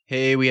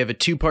Hey, we have a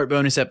 2-part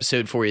bonus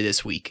episode for you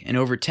this week, and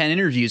over 10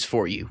 interviews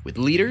for you with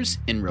leaders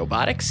in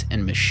robotics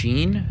and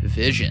machine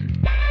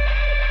vision.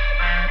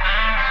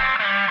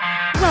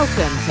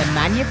 Welcome to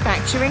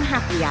Manufacturing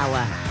Happy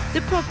Hour,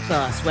 the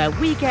podcast where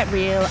we get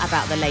real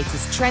about the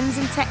latest trends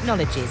and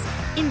technologies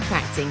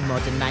impacting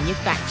modern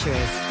manufacturers.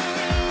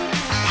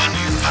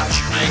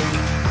 Manufacturing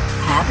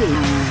Happy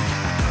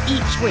Hour.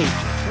 Each week,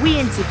 we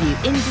interview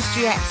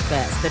industry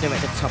experts that are at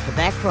the top of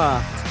their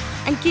craft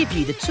and give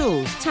you the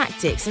tools,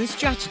 tactics, and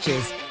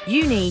strategies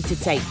you need to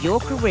take your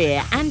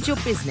career and your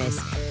business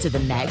to the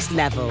next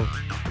level.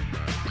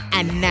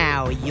 And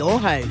now, your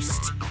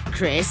host,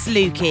 Chris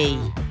Lukey.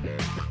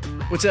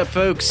 What's up,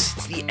 folks?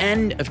 It's the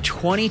end of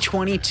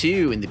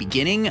 2022 and the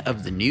beginning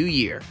of the new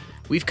year.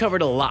 We've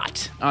covered a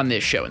lot on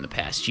this show in the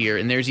past year,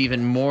 and there's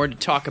even more to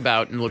talk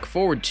about and look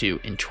forward to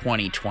in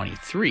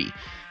 2023.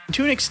 And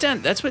to an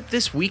extent, that's what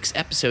this week's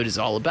episode is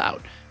all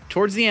about.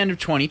 Towards the end of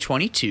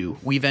 2022,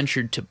 we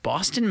ventured to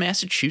Boston,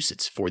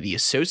 Massachusetts for the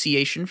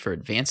Association for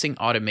Advancing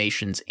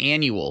Automation's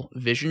annual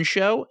Vision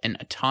Show and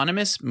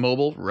Autonomous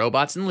Mobile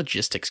Robots and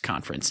Logistics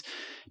Conference.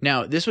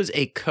 Now, this was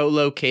a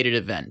co-located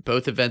event.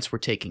 Both events were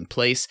taking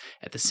place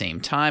at the same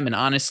time, and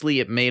honestly,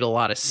 it made a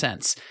lot of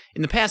sense.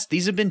 In the past,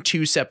 these have been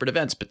two separate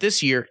events, but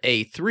this year,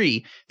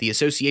 A3, the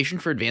Association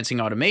for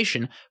Advancing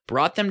Automation,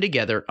 brought them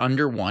together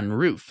under one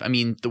roof. I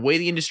mean, the way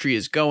the industry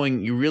is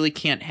going, you really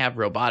can't have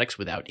robotics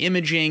without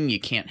imaging, you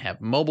can't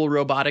have mobile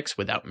robotics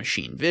without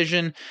machine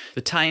vision.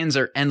 The tie-ins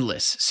are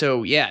endless,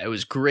 so yeah, it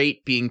was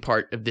great being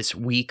part of this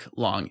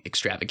week-long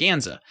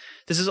extravaganza.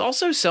 This is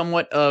also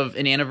somewhat of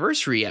an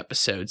anniversary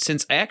episode,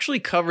 since I actually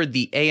covered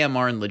the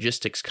AMR and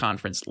Logistics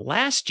Conference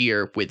last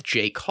year with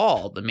Jake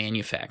Hall, the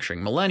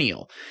manufacturing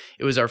millennial.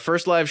 It was our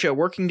first live show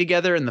working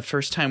together, and the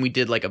first time we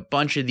did like a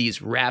bunch of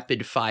these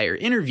rapid-fire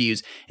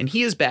interviews, and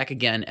he is back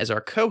again as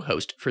our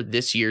co-host for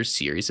this year's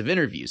series of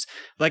interviews.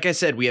 Like I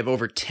said, we have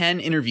over 10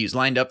 interviews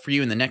lined up for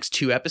you in the next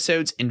 2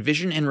 episodes, and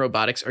vision and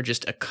robotics are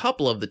just a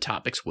couple of the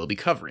topics we'll be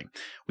covering.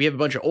 We have a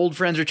bunch of old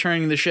friends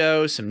returning to the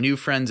show, some new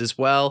friends as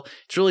well.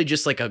 It's really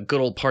just like a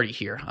good old party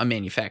here on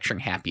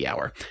Manufacturing Happy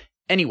Hour.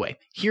 Anyway,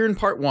 here in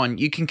part 1,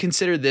 you can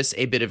consider this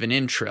a bit of an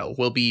intro.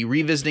 We'll be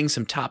revisiting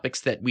some topics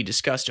that we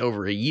discussed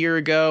over a year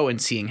ago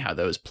and seeing how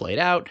those played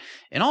out,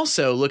 and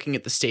also looking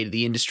at the state of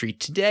the industry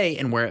today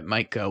and where it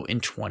might go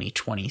in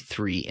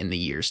 2023 in the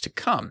years to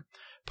come.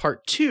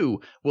 Part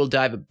 2, we'll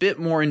dive a bit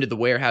more into the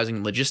warehousing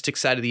and logistics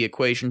side of the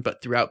equation,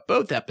 but throughout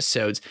both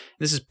episodes,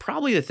 this is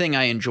probably the thing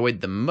I enjoyed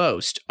the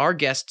most. Our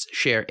guests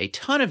share a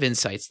ton of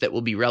insights that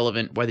will be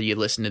relevant whether you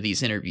listen to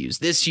these interviews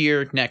this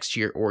year, next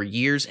year, or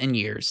years and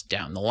years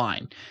down the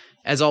line.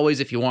 As always,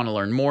 if you want to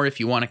learn more, if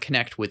you want to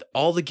connect with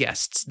all the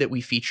guests that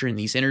we feature in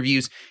these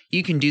interviews,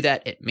 you can do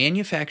that at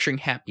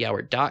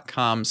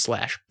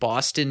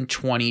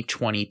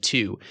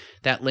manufacturinghappyhour.com/Boston2022.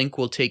 That link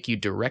will take you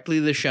directly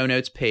to the show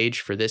notes page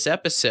for this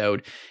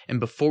episode. And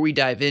before we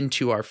dive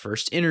into our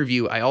first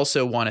interview, I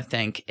also want to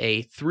thank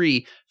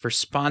A3 for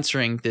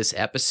sponsoring this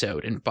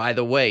episode. And by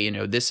the way,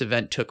 this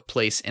event took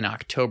place in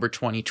October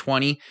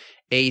 2020.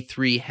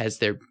 A3 has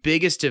their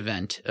biggest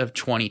event of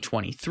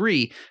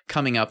 2023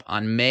 coming up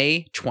on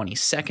May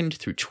 22nd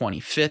through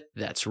 25th.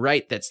 That's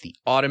right, that's the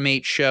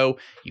Automate Show.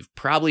 You've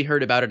probably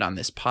heard about it on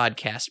this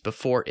podcast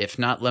before. If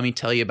not, let me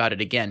tell you about it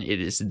again. It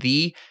is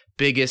the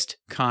biggest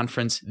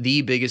conference,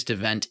 the biggest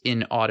event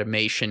in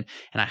automation,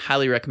 and I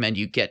highly recommend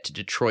you get to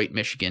Detroit,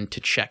 Michigan to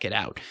check it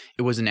out.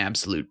 It was an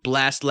absolute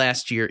blast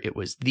last year. It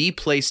was the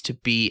place to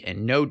be,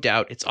 and no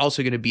doubt it's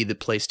also going to be the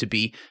place to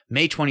be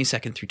May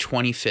 22nd through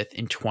 25th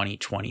in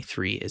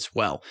 2023 as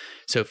well.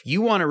 So if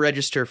you want to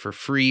register for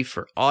free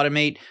for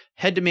Automate,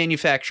 head to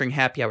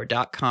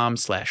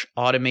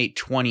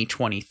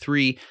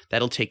manufacturinghappyhour.com/automate2023.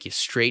 That'll take you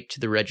straight to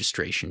the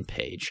registration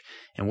page.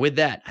 And with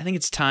that, I think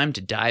it's time to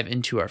dive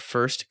into our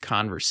first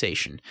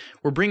conversation.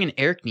 We're bringing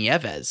Eric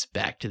Nieves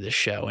back to the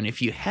show, and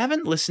if you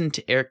haven't listened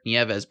to Eric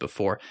Nieves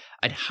before,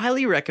 I'd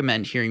highly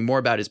recommend hearing more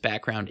about his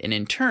background and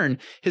in turn,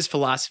 his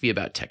philosophy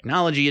about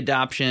technology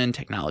adoption,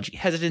 technology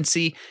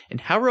hesitancy,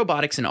 and how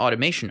robotics and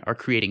automation are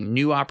creating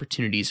new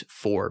opportunities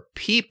for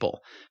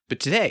people. But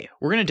today,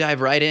 we're going to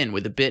dive right in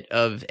with a bit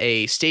of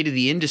a state of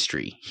the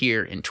industry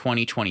here in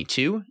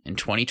 2022 and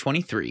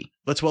 2023.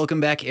 Let's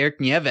welcome back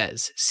Eric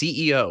Nieves,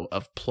 CEO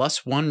of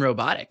Plus One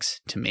Robotics,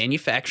 to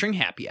Manufacturing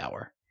Happy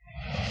Hour.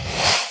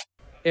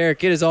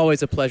 Eric, it is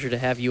always a pleasure to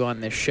have you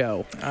on this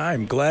show.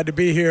 I'm glad to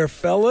be here,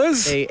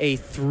 fellas. A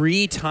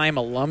 3-time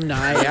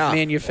alumni of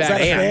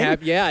Manufacturing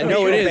Happy. Yeah,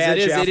 no, it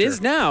is. It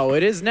is now.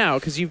 It is now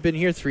because you've been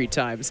here 3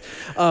 times.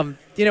 I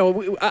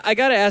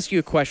got to ask you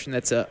a question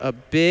that's a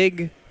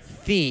big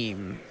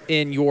theme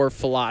in your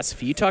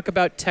philosophy. You talk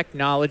about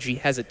technology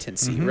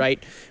hesitancy,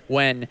 right?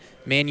 When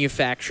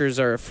manufacturers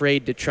are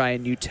afraid to try a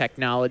new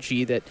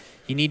technology, that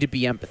you need to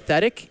be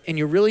empathetic and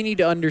you really need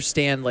to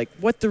understand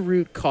what the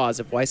root cause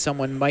of why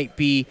someone might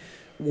be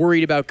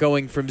worried about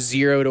going from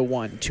 0 to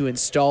 1 to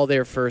install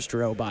their first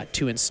robot,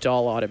 to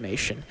install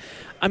automation.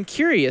 I'm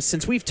curious,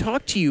 since we've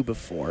talked to you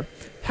before,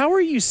 how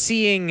are you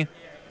seeing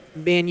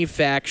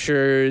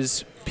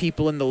manufacturers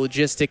people in the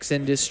logistics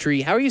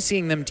industry. How are you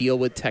seeing them deal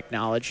with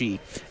technology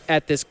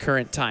at this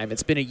current time?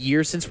 It's been a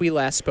year since we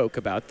last spoke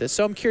about this,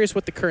 so I'm curious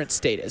what the current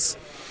state is.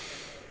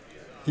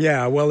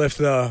 Yeah, well, if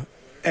the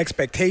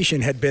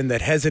expectation had been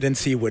that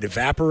hesitancy would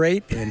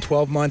evaporate in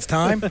 12 months'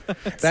 time,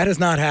 that has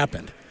not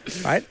happened,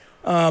 right?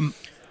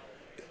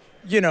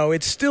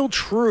 It's still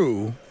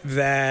true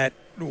that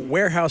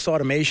warehouse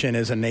automation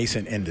is a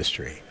nascent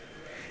industry.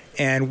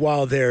 And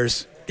while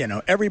there's,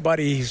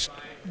 everybody's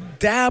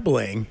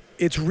dabbling,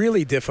 it's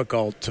really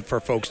difficult for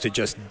folks to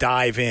just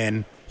dive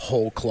in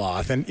whole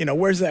cloth. And,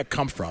 where does that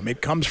come from?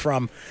 It comes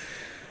from,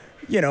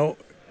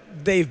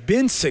 they've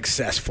been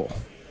successful,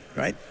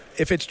 right?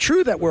 If it's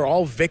true that we're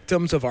all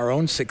victims of our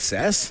own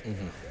success,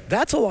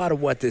 that's a lot of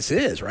what this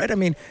is, right? I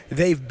mean,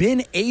 they've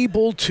been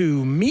able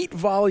to meet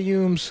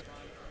volumes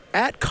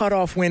at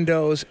cutoff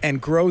windows and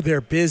grow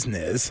their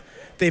business.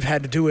 They've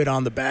had to do it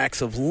on the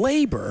backs of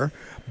labor,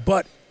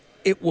 but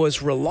it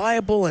was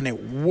reliable and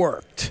it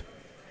worked.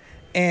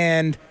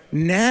 And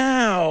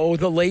now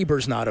the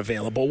labor's not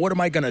available. What am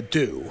I going to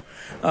do?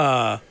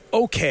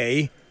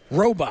 Okay,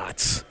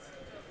 robots.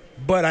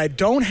 But I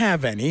don't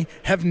have any,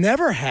 have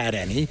never had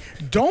any,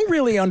 don't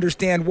really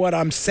understand what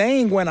I'm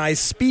saying when I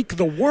speak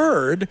the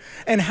word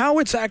and how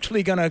it's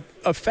actually going to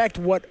affect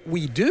what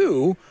we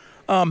do.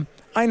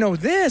 I know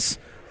this,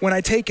 when I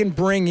take and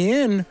bring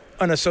in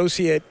an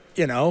associate,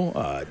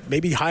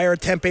 maybe hire a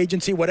temp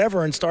agency,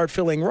 whatever, and start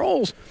filling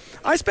roles,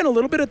 I spent a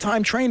little bit of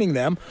time training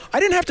them. I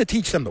didn't have to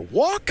teach them to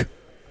walk.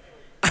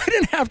 I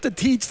didn't have to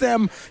teach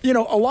them, a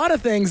lot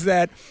of things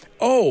that,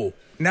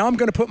 now I'm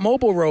going to put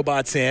mobile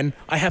robots in.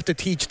 I have to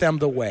teach them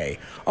the way.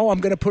 I'm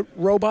going to put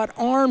robot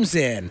arms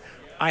in.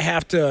 I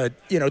have to,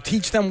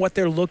 teach them what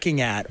they're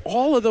looking at.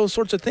 All of those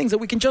sorts of things that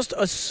we can just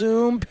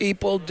assume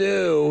people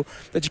do,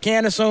 that you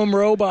can't assume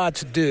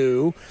robots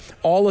do.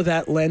 All of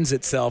that lends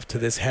itself to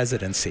this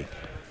hesitancy.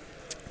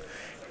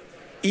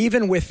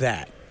 Even with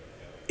that,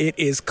 it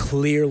is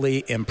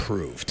clearly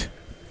improved.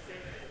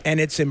 And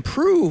it's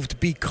improved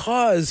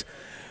because,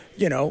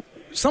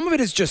 some of it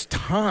is just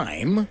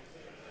time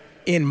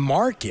in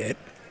market,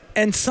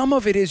 and some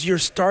of it is you're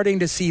starting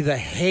to see the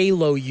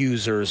halo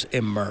users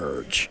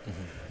emerge.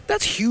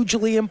 That's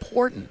hugely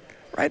important,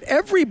 right?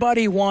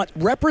 Everybody wants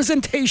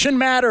representation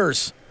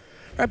matters.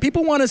 Right?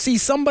 People want to see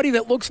somebody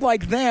that looks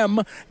like them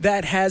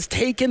that has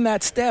taken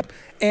that step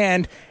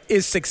and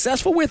is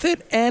successful with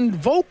it and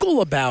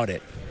vocal about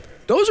it.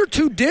 Those are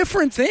two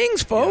different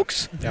things,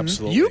 folks. Yeah,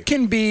 absolutely. You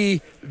can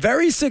be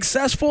very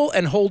successful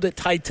and hold it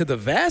tight to the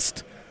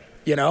vest,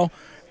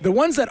 The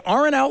ones that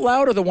aren't out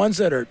loud are the ones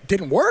that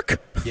didn't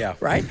work. Yeah.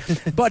 Right?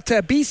 But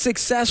to be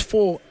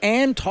successful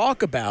and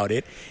talk about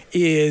it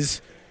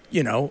is,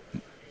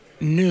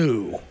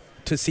 new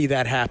to see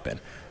that happen.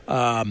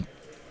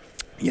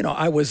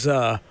 I was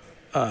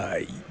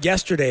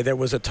yesterday there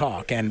was a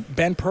talk, and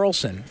Ben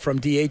Perlson from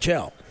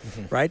DHL,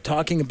 right,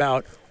 talking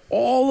about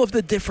all of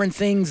the different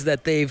things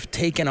that they've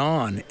taken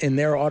on in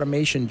their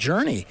automation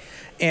journey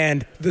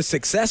and the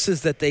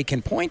successes that they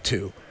can point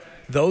to.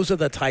 Those are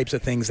the types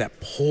of things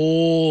that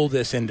pull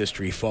this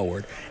industry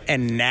forward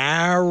and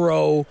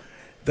narrow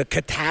the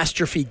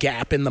catastrophe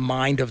gap in the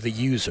mind of the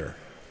user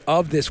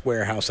of this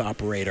warehouse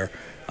operator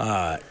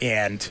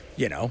and,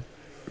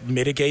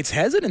 mitigates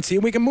hesitancy,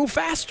 and we can move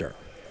faster.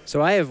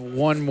 So I have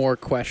one more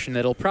question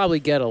that'll probably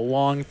get a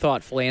long,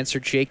 thoughtful answer.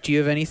 Jake, do you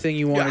have anything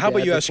you want to add? How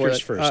about you ask yours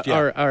that? first?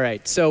 All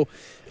right. So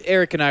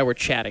Eric and I were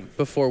chatting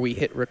before we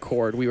hit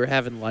record. We were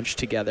having lunch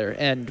together,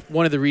 and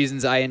one of the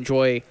reasons I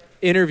enjoy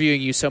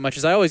interviewing you so much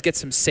is I always get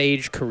some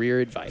sage career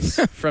advice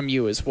from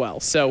you as well.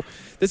 So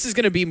this is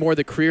going to be more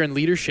the career and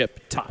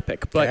leadership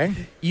topic. But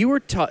you were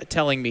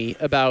telling me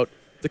about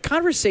the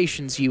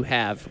conversations you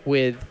have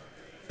with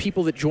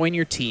people that join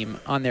your team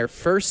on their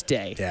first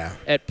day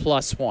at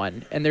Plus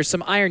One. And there's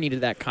some irony to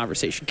that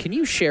conversation. Can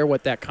you share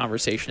what that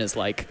conversation is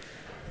like?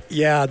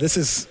 Yeah, this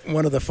is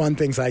one of the fun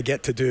things I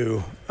get to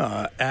do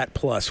at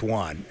Plus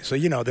One. So,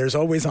 there's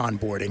always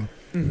onboarding.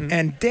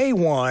 And day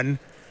one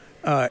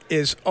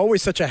is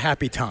always such a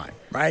happy time,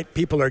 right?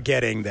 People are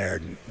getting their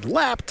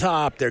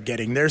laptop, they're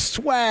getting their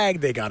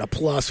swag, they got a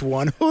Plus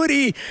One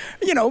hoodie.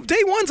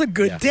 Day one's a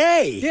good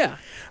day. Yeah.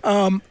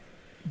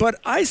 But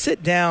I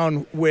sit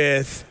down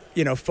with,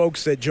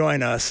 folks that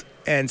join us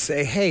and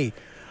say, hey,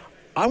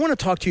 I want to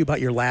talk to you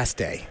about your last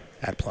day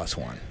at Plus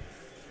One,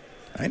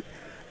 right?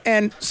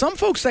 And some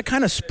folks, that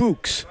kind of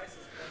spooks.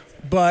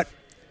 But,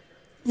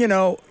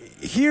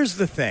 here's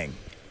the thing.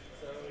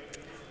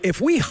 If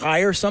we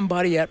hire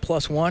somebody at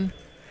Plus One,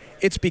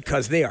 it's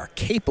because they are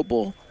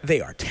capable,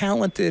 they are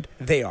talented,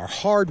 they are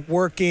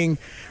hardworking,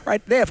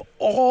 right? They have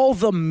all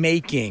the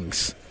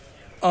makings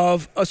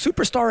of a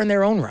superstar in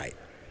their own right.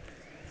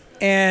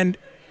 And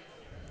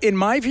in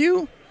my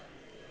view,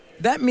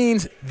 that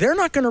means they're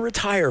not going to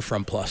retire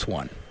from Plus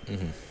One.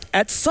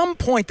 At some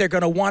point, they're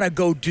going to want to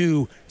go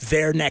do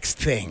their next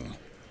thing.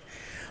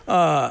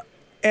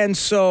 And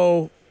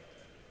so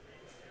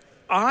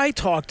I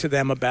talk to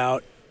them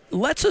about,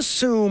 let's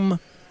assume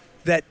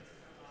that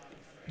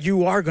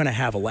you are going to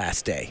have a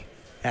last day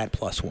at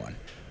Plus One.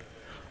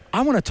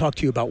 I want to talk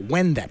to you about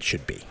when that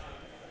should be.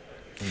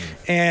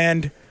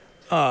 And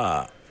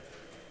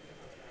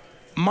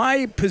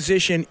my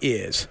position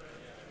is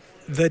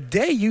the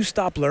day you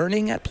stop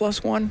learning at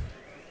Plus One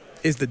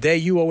is the day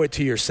you owe it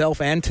to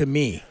yourself and to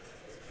me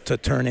to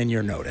turn in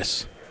your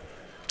notice.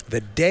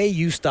 The day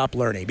you stop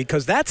learning,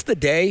 because that's the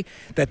day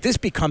that this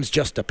becomes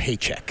just a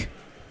paycheck.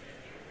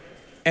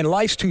 And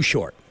life's too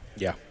short.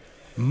 Yeah.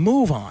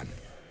 Move on.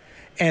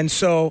 And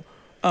so,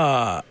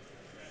 but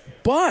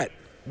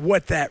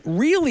what that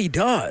really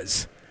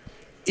does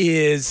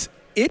is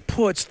it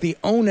puts the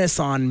onus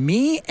on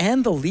me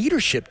and the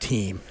leadership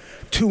team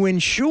to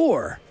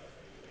ensure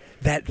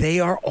that they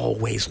are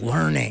always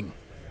learning.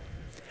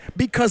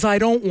 Because I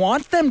don't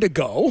want them to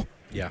go.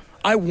 Yeah.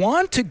 I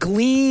want to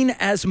glean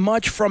as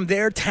much from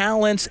their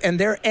talents and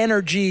their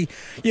energy,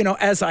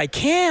 as I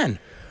can.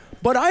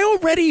 But I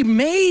already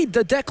made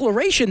the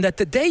declaration that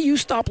the day you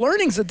stop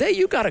learning is the day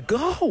you got to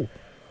go.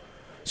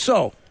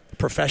 So,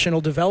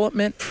 professional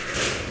development,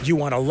 you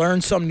want to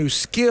learn some new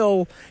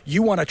skill,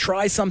 you want to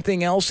try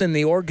something else in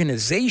the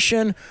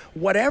organization,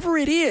 whatever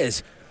it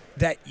is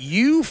that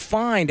you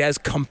find as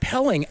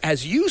compelling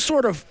as you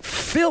sort of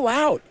fill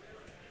out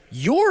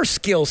your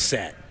skill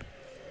set.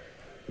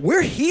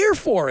 We're here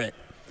for it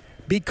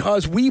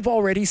because we've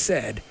already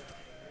said,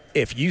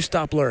 if you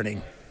stop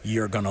learning,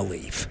 you're going to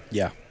leave.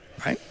 Yeah.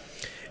 Right?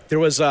 There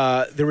was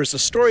a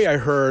story I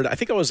heard. I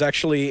think I was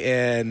actually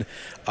in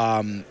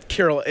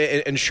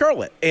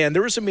Charlotte, and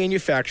there was a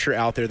manufacturer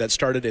out there that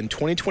started in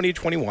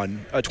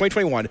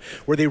 2021,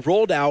 where they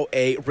rolled out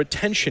a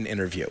retention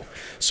interview.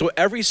 So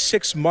every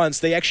 6 months,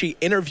 they actually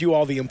interview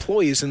all the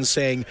employees and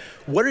saying,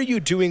 "What are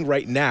you doing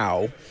right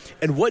now,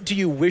 and what do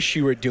you wish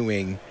you were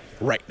doing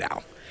right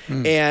now?"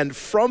 And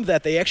from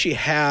that, they actually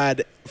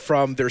had,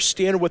 from their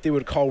standard, what they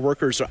would call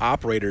workers or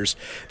operators,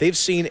 they've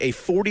seen a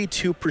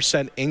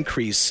 42%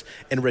 increase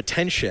in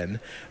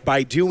retention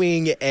by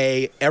doing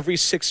every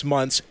 6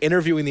 months,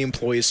 interviewing the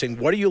employees, saying,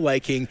 what are you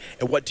liking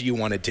and what do you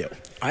want to do?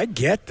 I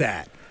get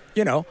that.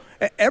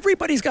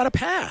 Everybody's got a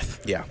path.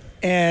 Yeah.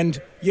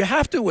 And you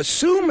have to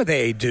assume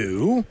they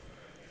do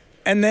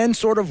and then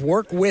sort of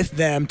work with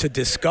them to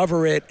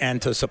discover it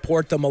and to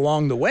support them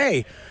along the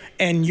way.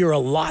 And you're a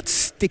lot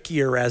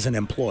stickier as an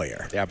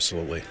employer.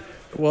 Absolutely.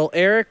 Well,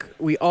 Eric,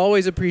 we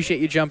always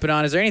appreciate you jumping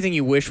on. Is there anything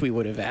you wish we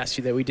would have asked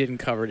you that we didn't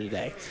cover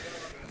today?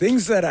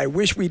 Things that I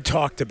wish we'd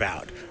talked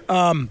about.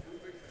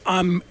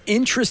 I'm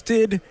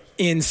interested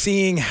in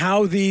seeing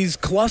how these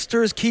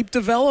clusters keep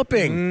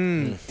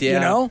developing.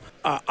 Yeah.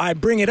 I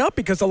bring it up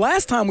because the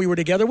last time we were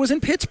together was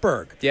in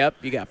Pittsburgh. Yep,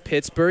 you got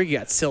Pittsburgh, you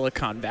got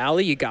Silicon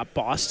Valley, you got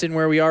Boston,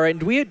 where we are right.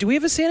 Do we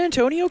have a San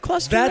Antonio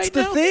cluster? That's right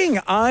the now? thing.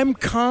 I'm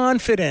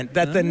confident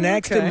that the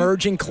next okay.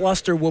 emerging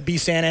cluster will be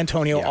San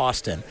Antonio,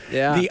 Austin.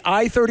 Yeah. The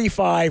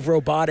I-35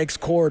 robotics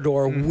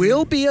corridor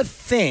will be a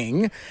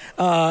thing,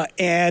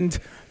 and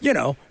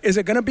is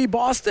it going to be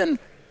Boston?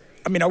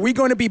 I mean, are we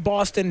going to be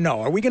Boston?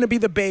 No. Are we going to be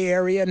the Bay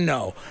Area?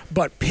 No.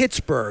 But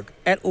Pittsburgh,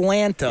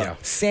 Atlanta,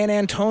 San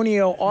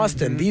Antonio,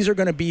 Austin, these are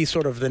going to be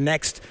sort of the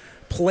next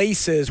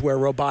places where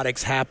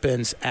robotics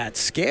happens at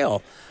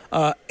scale.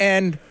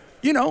 And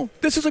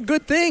this is a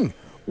good thing.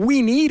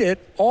 We need it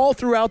all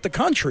throughout the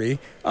country.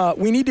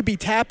 We need to be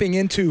tapping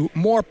into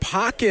more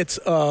pockets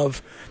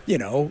of,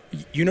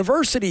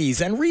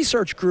 universities and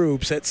research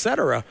groups, et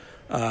cetera.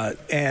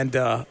 And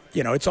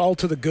it's all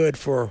to the good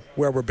for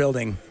where we're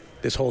building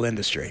this whole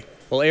industry.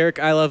 Well, Eric,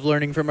 I love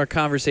learning from our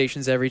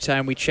conversations every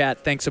time we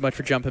chat. Thanks so much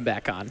for jumping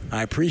back on.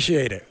 I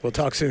appreciate it. We'll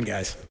talk soon,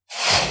 guys.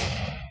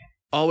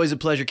 Always a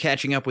pleasure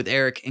catching up with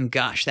Eric, and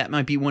gosh, that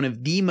might be one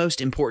of the most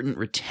important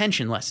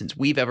retention lessons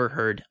we've ever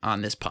heard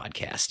on this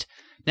podcast.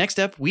 Next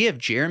up, we have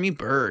Jeremy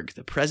Berg,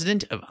 the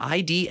president of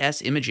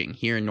IDS Imaging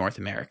here in North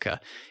America.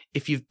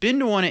 If you've been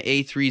to one of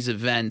A3's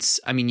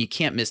events, I mean, you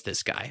can't miss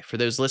this guy. For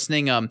those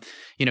listening,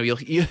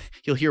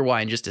 you'll hear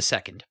why in just a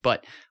second.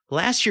 But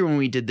last year when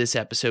we did this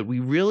episode,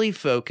 we really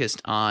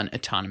focused on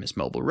autonomous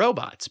mobile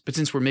robots. But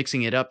since we're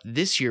mixing it up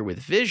this year with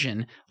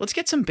vision, let's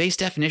get some base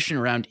definition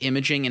around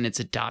imaging and its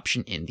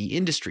adoption in the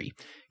industry.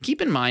 Keep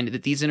in mind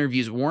that these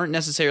interviews weren't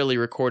necessarily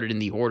recorded in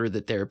the order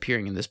that they're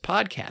appearing in this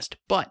podcast,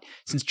 but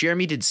since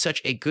Jeremy did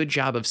such a good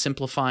job of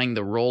simplifying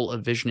the role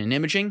of vision in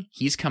imaging,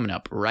 he's coming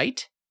up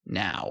right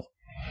now.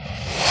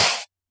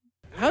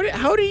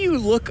 How do you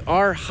look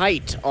our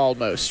height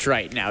almost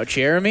right now,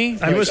 Jeremy?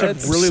 I must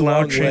have really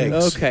long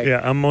legs. Okay.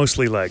 Yeah, I'm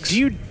mostly legs. Do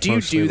you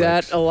do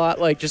that a lot,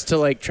 like just to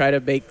like try to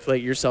make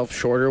like yourself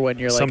shorter when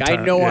you're like, I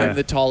know I'm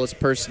the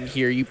tallest person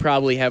here. You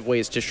probably have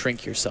ways to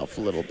shrink yourself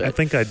a little bit. I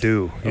think I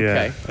do. Yeah.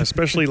 Okay.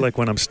 Especially like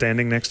when I'm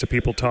standing next to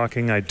people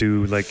talking, I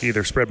do like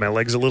either spread my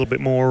legs a little bit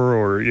more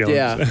or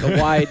a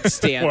wide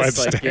stance. Wide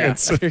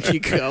stance. Yeah, there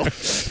you go.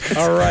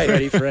 All right,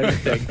 ready for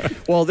anything.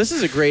 Well, this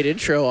is a great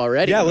intro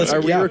already. Yeah,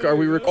 are we recording? Oh,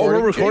 we're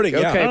recording.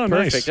 morning, yeah. Okay, Oh,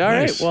 perfect. nice, All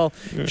right. nice. Well,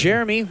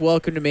 Jeremy,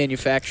 welcome to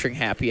Manufacturing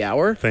Happy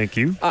Hour. Thank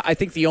you. I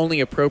think the only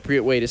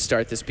appropriate way to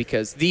start this,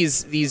 because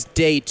these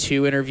day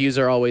 2 interviews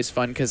are always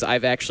fun, because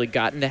I've actually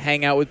gotten to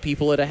hang out with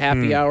people at a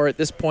happy hour at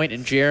this point.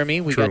 And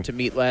Jeremy, we True. got to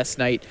meet last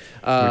night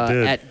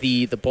did. at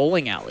the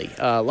bowling alley,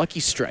 Lucky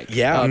Strike.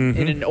 Yeah. In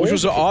an Which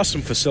was an old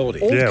awesome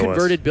facility. old Yeah, it was.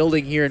 converted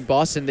building here in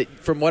Boston. That,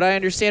 from what I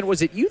understand,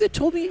 was it you that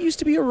told me it used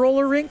to be a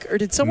roller rink, or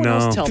did someone No.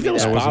 else tell I me think it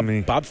was that? That wasn't Bob,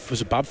 me. Bob.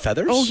 Was it Bob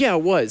Feathers? Oh, yeah,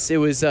 it was. It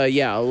was, a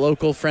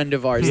local friend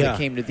of ours Yeah. that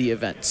came to the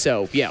event.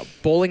 So, yeah,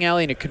 bowling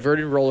alley and a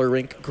converted roller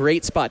rink.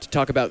 Great spot to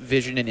talk about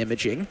vision and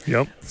imaging.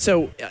 Yep.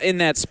 So, in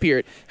that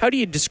spirit, how do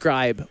you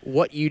describe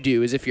what you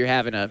do as if you're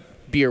having a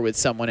beer with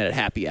someone at a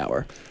happy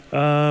hour?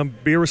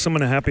 Beer with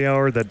someone at happy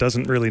hour that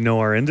doesn't really know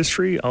our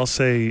industry. I'll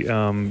say,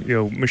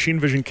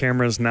 machine vision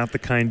cameras, not the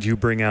kind you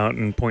bring out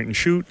and point and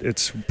shoot.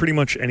 It's pretty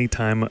much any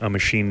time a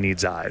machine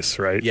needs eyes,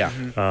 right? Yeah.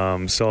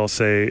 So I'll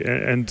say,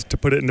 and to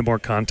put it into more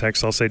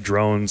context, I'll say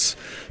drones,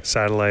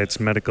 satellites,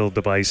 medical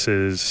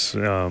devices,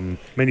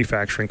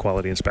 manufacturing,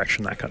 quality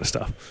inspection, that kind of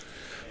stuff.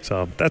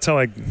 So that's how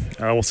I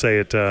will say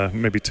it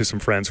maybe to some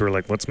friends who are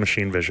like, what's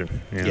machine vision?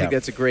 You know? I think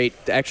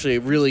that's a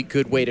really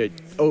good way to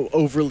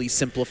overly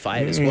simplify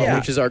it as well, Yeah.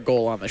 which is our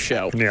goal on the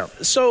show. Yeah.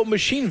 So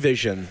machine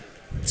vision,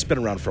 it's been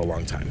around for a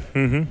long time.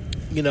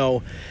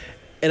 Mm-hmm.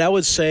 And I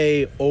would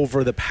say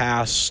over the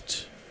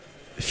past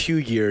few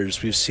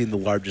years, we've seen the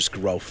largest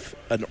growth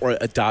or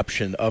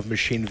adoption of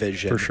machine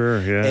vision. For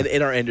sure, yeah.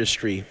 in our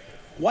industry.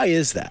 Why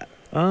is that?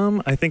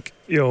 I think,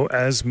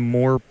 as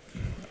more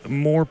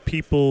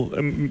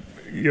people,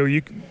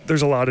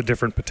 there's a lot of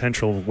different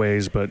potential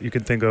ways, but you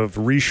can think of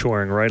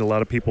reshoring, right? A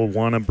lot of people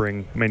want to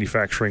bring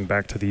manufacturing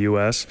back to the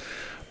U.S.,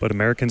 but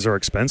Americans are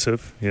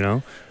expensive,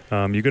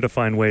 You got to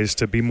find ways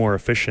to be more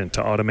efficient,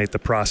 to automate the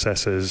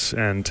processes,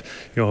 and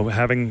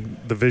having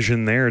the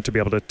vision there to be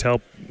able to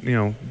tell,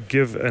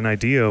 give an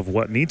idea of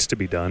what needs to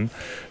be done,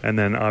 and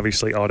then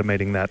obviously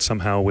automating that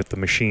somehow with the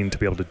machine to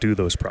be able to do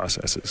those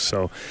processes.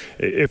 So,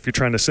 if you're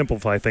trying to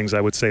simplify things,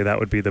 I would say that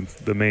would be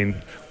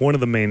one of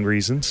the main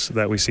reasons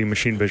that we see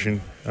machine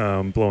vision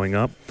blowing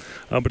up.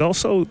 But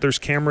also, there's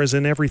cameras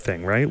in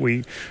everything, right?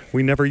 We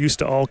never used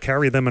to all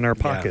carry them in our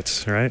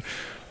pockets, right?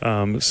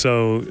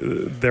 So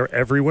they're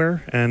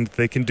everywhere, and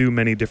they can do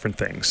many different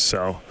things.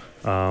 So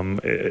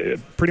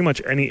pretty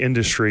much any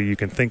industry you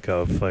can think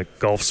of, like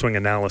golf swing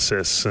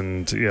analysis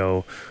and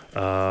Golf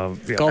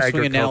swing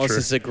agriculture. analysis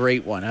is a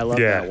great one. I love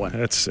that one.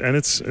 It's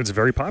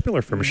very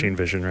popular for machine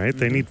vision, right?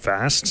 They need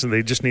fast, so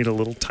they just need a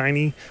little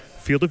tiny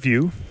field of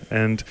view,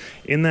 and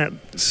in that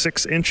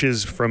 6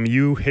 inches from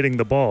you hitting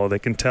the ball, they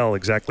can tell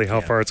exactly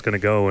how far it's going to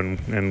go and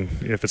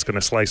if it's going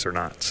to slice or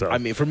not. So, I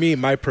mean, for me,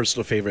 my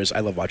personal favorite is I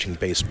love watching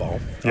baseball.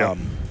 Yeah.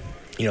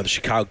 The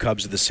Chicago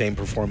Cubs had the same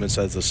performance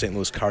as the St.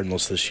 Louis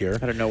Cardinals this year.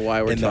 I don't know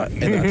why we're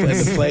talking in the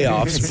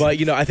playoffs. But,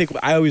 I think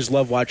I always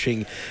love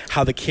watching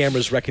how the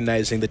camera's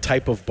recognizing the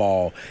type of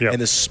ball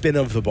and the spin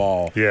of the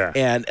ball. Yeah.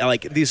 And,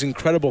 these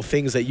incredible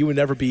things that you would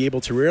never be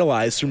able to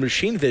realize through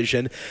machine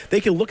vision.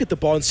 They can look at the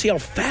ball and see how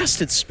fast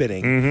it's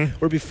spinning.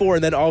 Where before,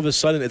 and then all of a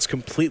sudden, it's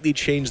completely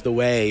changed the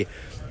way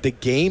the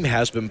game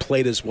has been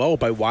played as well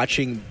by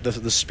watching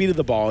the speed of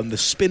the ball and the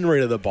spin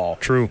rate of the ball.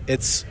 True.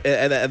 It's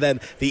and then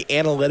the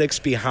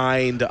analytics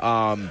behind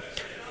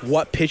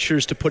what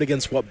pitchers to put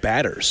against what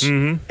batters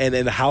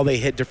and how they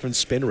hit different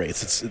spin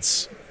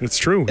rates. It's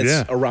true.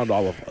 It's around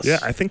all of us. Yeah,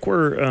 I think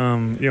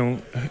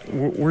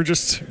we're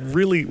just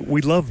really,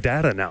 we love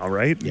data now,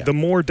 right? Yeah. The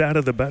more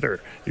data, the better,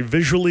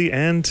 visually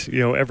and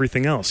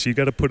everything else. You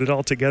got to put it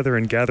all together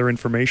and gather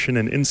information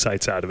and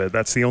insights out of it.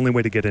 That's the only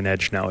way to get an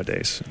edge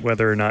nowadays,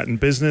 whether or not in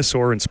business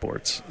or in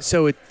sports.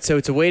 So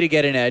it's a way to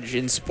get an edge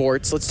in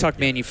sports. Let's talk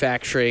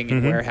manufacturing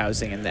and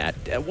warehousing and that.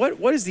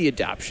 What is the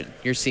adoption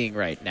you're seeing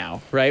right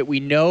now? Right,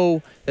 we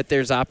know that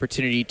there's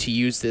opportunity to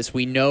use this.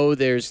 We know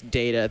there's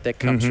data that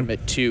comes from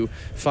it to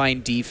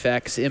find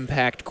defects,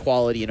 impact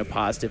quality in a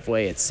positive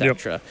way,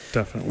 etc. Yep,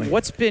 definitely.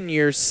 What's been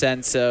your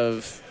sense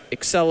of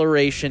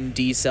acceleration,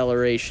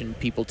 deceleration,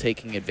 people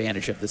taking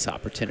advantage of this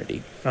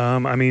opportunity?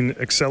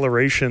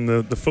 Acceleration,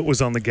 the foot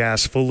was on the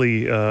gas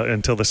fully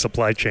until the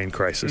supply chain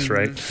crisis,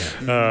 right?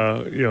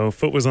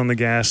 Foot was on the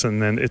gas,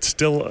 and then it's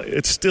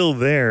still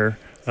there.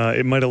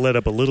 It might have let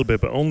up a little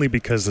bit, but only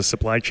because the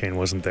supply chain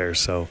wasn't there.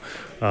 So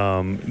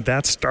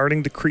that's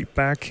starting to creep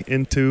back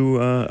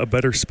into a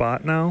better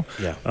spot now.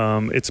 Yeah.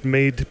 It's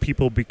made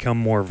people become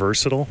more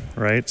versatile,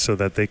 right? So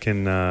that they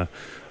can,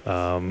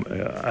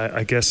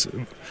 I guess,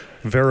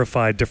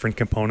 verify different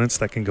components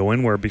that can go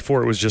in, where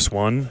before it was just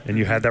one, and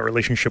you had that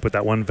relationship with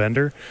that one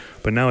vendor.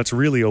 But now it's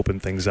really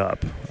opened things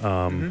up.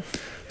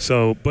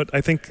 So, but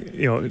I think,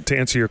 to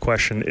answer your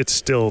question, it's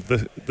still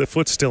the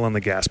foot's still on the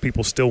gas.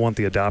 People still want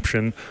the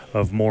adoption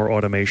of more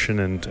automation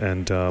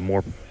and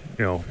more,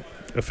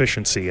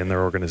 efficiency in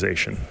their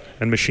organization,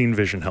 and machine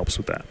vision helps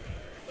with that.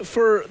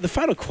 For the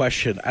final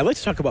question, I'd like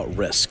to talk about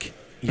risk.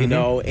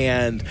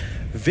 And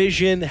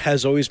vision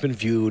has always been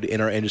viewed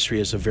in our industry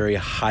as a very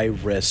high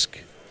risk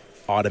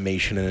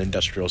automation and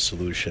industrial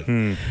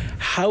solution.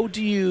 How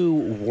do you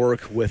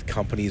work with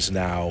companies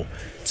now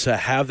to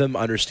have them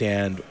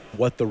understand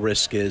what the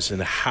risk is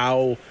and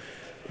how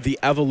the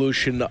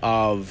evolution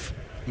of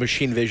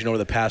machine vision over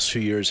the past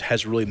few years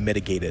has really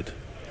mitigated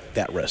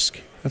that risk?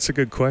 That's a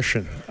good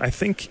question. I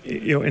think,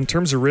 in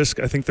terms of risk,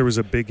 I think there was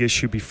a big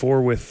issue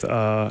before with,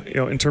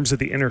 in terms of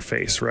the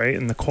interface, right,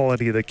 and the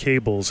quality of the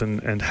cables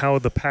and how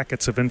the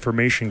packets of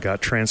information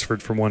got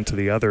transferred from one to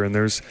the other. And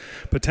there's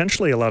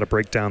potentially a lot of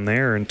breakdown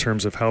there in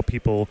terms of how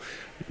people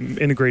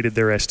integrated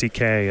their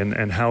SDK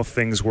and how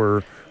things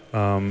were,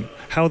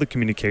 how the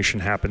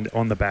communication happened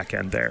on the back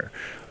end there.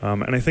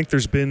 And I think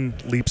there's been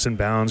leaps and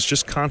bounds,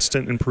 just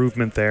constant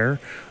improvement there.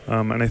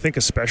 And I think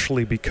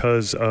especially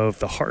because of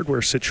the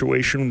hardware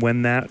situation,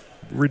 when that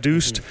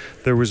reduced,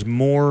 there was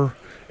more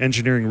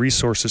engineering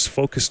resources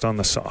focused on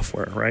the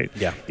software, right?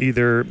 Yeah.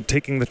 Either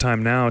taking the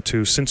time now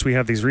to, since we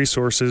have these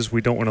resources,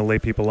 we don't want to lay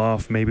people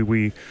off, maybe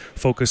we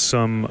focus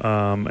some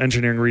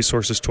engineering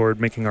resources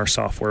toward making our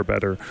software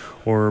better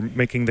or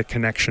making the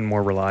connection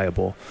more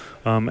reliable.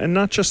 And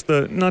not just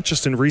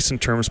in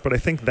recent terms, but I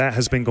think that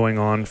has been going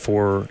on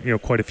for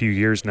quite a few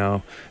years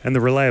now, and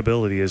the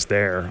reliability is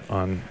there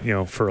on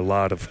for a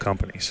lot of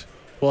companies.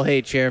 Well,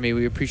 hey, Jeremy,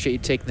 we appreciate you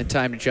taking the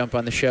time to jump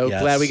on the show.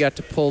 Yes. Glad we got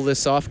to pull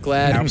this off.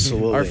 Glad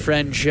Absolutely. Our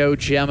friend Joe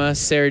Gemma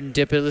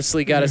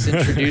serendipitously got us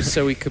introduced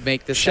so we could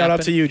make this Shout happen.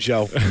 out to you,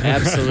 Joe.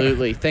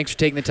 Absolutely. Thanks for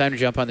taking the time to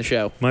jump on the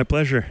show. My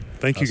pleasure.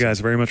 Thank you guys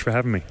very much for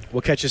having me.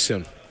 We'll catch you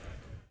soon.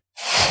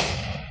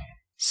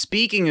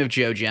 Speaking of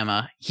Joe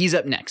Gemma, he's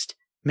up next.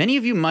 Many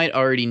of you might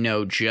already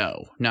know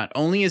Joe. Not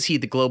only is he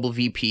the global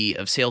VP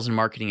of sales and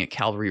marketing at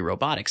Calvary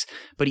Robotics,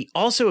 but he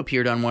also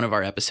appeared on one of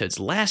our episodes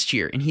last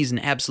year, and he's an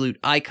absolute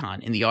icon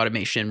in the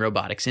automation and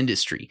robotics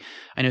industry.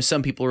 I know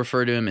some people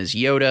refer to him as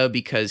Yoda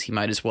because he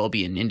might as well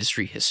be an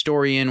industry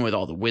historian with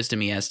all the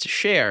wisdom he has to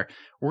share.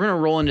 We're going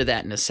to roll into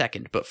that in a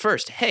second. But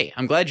first, hey,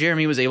 I'm glad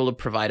Jeremy was able to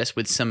provide us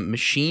with some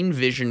Machine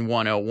Vision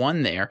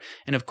 101 there.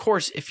 And of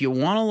course, if you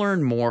want to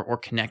learn more or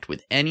connect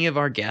with any of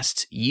our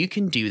guests, you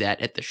can do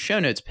that at the show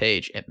notes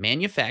page at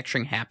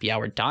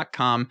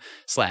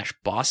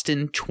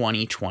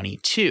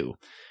manufacturinghappyhour.com/Boston2022.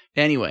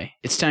 Anyway,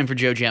 it's time for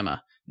Joe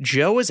Gemma.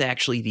 Joe was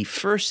actually the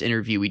first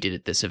interview we did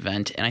at this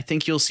event, and I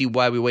think you'll see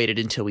why we waited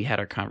until we had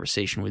our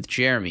conversation with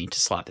Jeremy to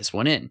slot this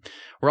one in.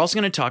 We're also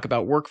going to talk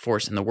about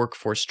workforce and the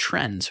workforce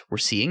trends we're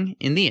seeing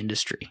in the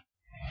industry.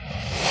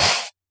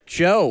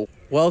 Joe,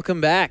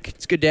 welcome back.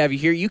 It's good to have you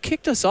here. You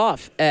kicked us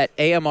off at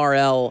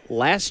AMRL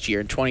last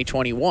year in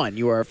 2021.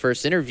 You were our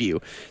first interview.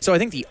 So I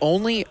think the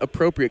only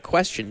appropriate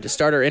question to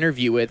start our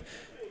interview with,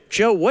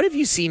 Joe, what have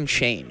you seen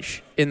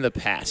change in the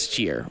past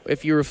year?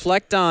 If you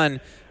reflect on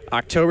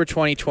October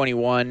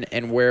 2021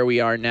 and where we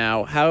are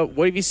now,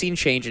 what have you seen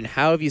change and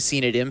how have you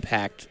seen it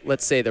impact,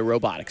 let's say, the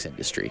robotics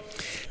industry?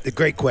 A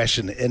great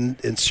question. And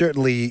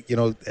certainly,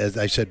 as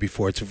I said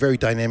before, it's a very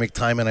dynamic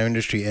time in our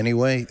industry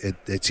anyway.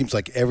 It seems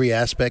like every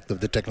aspect of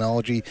the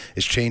technology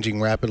is changing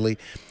rapidly.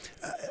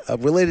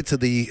 Related to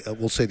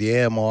we'll say the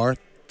AMR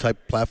type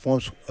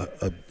platforms,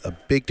 a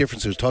big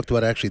difference. It was talked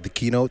about actually at the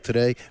keynote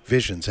today.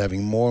 Vision's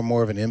having more and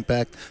more of an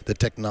impact. The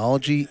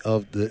technology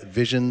of the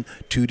vision,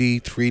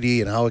 2D,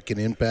 3D, and how it can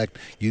impact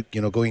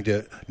going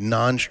to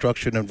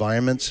non-structured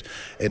environments,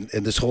 and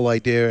this whole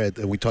idea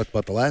that we talked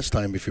about the last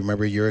time, if you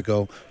remember a year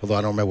ago. Although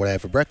I don't remember what I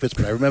had for breakfast,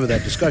 but I remember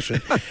that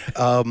discussion.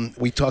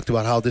 We talked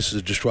about how this is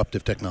a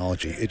disruptive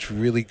technology. It's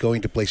really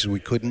going to places we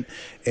couldn't,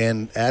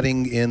 and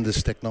adding in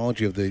this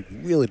technology of the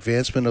real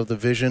advancement of the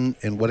vision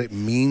and what it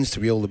means to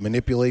be able to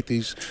manipulate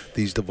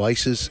these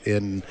devices,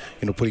 and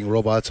putting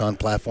robots on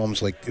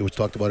platforms like it was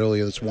talked about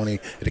earlier this morning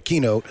at a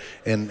keynote,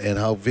 and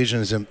how vision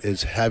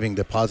is having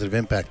the positive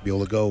impact to be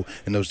able to go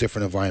in those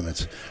different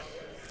environments.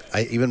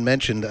 I even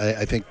mentioned,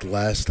 I think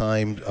last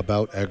time,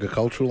 about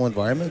agricultural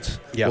environments.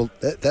 Yeah. Well,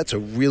 that's a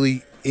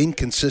really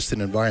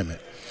inconsistent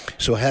environment.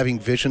 So having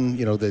vision,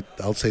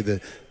 I'll say the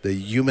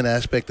human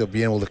aspect of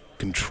being able to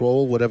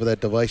control whatever that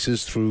device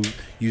is through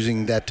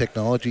using that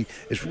technology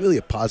is really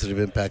a positive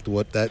impact of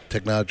what that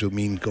technology will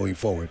mean going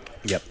forward.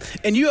 Yep.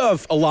 And you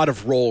have a lot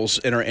of roles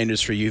in our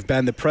industry. You've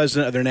been the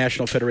president of their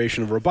National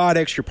Federation of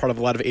Robotics. You're part of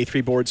a lot of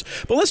A3 boards.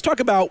 But let's talk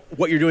about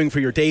what you're doing for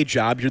your day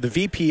job. You're the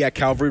VP at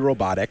Calvary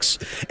Robotics.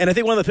 And I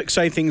think one of the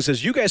exciting things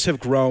is you guys have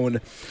grown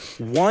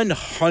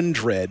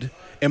 100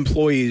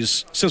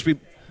 employees since the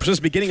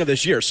beginning of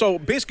this year. So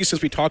basically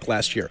since we talked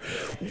last year.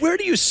 Where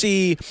do you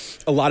see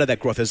a lot of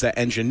that growth? Is that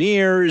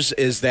engineers?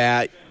 Is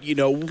that,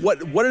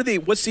 what's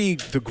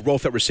the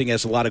growth that we're seeing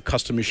as a lot of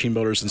custom machine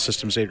builders and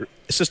systems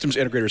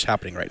integrators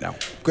happening right now?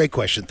 Great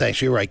question.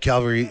 Thanks. You're right.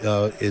 Calvary,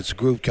 its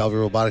group,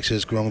 Calvary Robotics,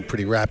 has grown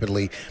pretty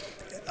rapidly.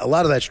 A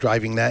lot of that's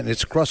driving that, and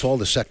it's across all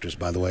the sectors,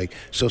 by the way.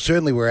 So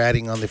certainly we're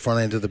adding on the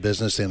front end of the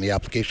business and the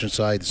application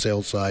side, the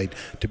sales side,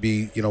 to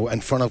be,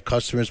 in front of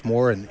customers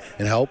more and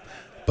help.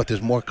 But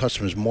there's more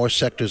customers, more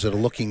sectors that are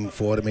looking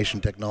for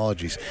automation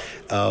technologies.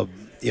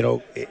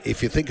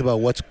 If you think about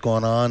what's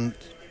gone on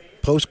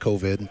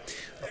post-COVID,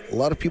 a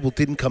lot of people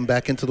didn't come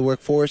back into the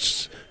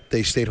workforce.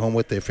 They stayed home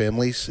with their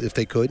families if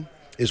they could,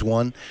 is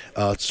one.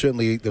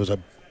 Certainly there was a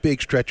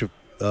big stretch of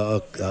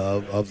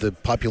of the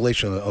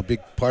population, a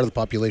big part of the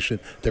population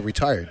that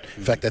retired.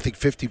 In fact, I think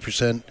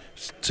 50%,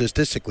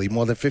 statistically,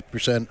 more than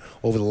 50%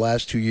 over the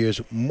last 2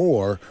 years,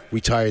 more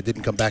retired,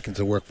 didn't come back into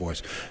the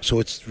workforce. So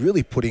it's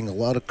really putting a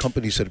lot of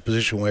companies in a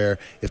position where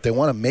if they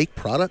want to make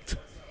product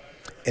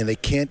and they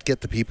can't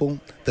get the people,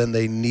 then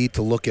they need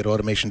to look at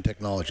automation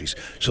technologies.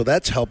 So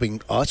that's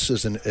helping us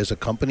as a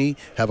company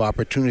have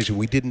opportunities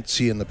we didn't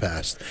see in the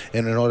past.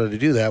 And in order to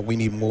do that, we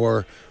need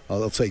more,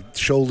 let's say,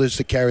 shoulders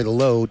to carry the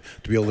load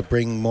to be able to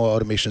bring more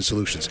automation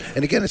solutions.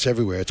 And again, it's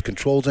everywhere. It's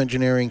controls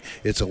engineering,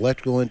 it's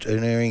electrical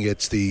engineering,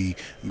 it's the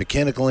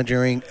mechanical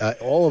engineering,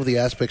 all of the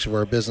aspects of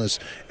our business.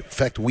 In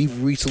fact,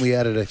 we've recently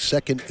added a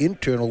second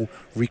internal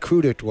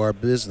recruiter to our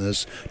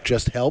business,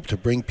 just help to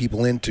bring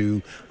people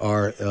into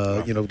our,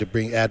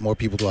 add more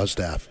people to our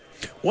staff.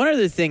 One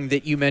other thing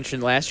that you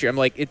mentioned last year, I'm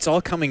like, it's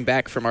all coming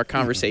back from our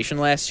conversation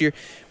last year.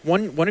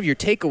 One of your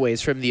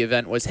takeaways from the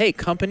event was, hey,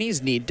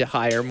 companies need to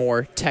hire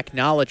more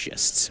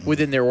technologists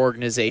within their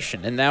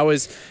organization. And that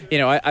was,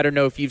 I don't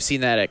know if you've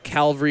seen that at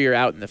Calvary or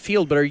out in the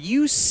field, but are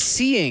you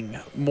seeing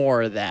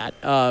more of that?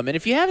 And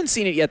if you haven't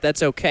seen it yet,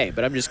 that's okay.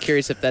 But I'm just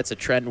curious if that's a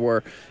trend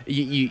where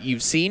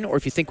you've seen or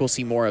if you think we'll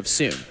see more of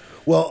soon.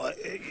 Well,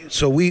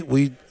 so we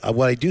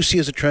what I do see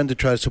as a trend to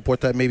try to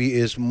support that maybe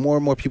is more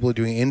and more people are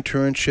doing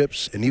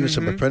internships and even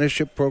some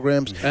apprenticeship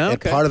programs. Oh, okay.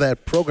 And part of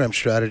that program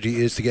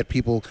strategy is to get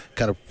people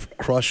kind of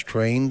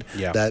cross-trained,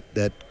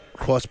 that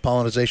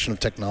cross-pollination of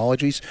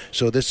technologies.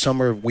 So this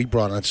summer we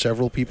brought on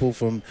several people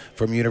from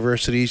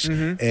universities,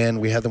 and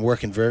we had them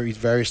work in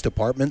various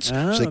departments.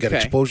 So they get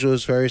exposure to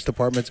those various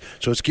departments.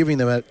 So it's giving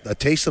them a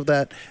taste of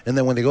that. And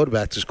then when they go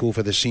back to school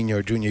for their senior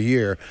or junior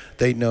year,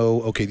 they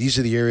know, okay, these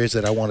are the areas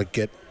that I want to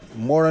get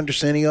more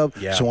understanding of.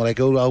 So when I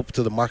go out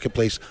to the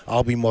marketplace,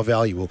 I'll be more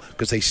valuable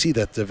because they see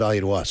that they're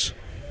value to us.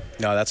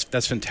 No,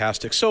 that's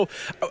fantastic. So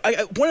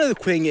one other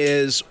thing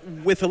is,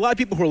 with a lot of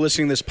people who are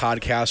listening to this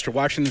podcast or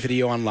watching the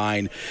video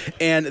online,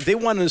 and they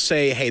want to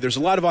say, hey, there's a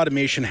lot of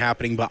automation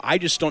happening, but I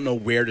just don't know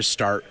where to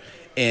start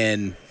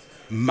in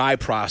my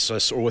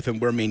process or within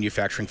their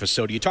manufacturing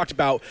facility. You talked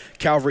about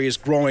Calvary is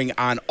growing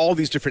on all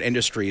these different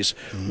industries.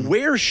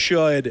 Where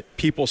should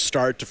people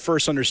start to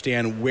first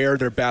understand where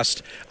their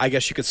best, I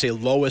guess you could say,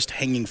 lowest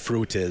hanging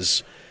fruit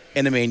is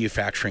in a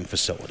manufacturing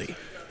facility?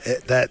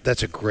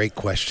 That's a great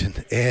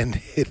question,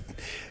 and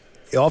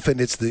often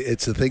it's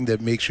the thing that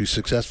makes you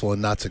successful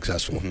and not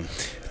successful.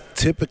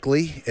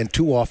 Typically, and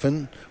too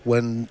often,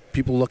 when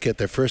people look at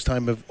their first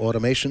time of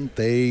automation,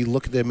 they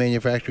look at their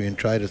manufacturing and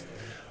try to,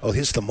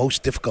 here's the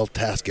most difficult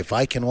task. If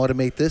I can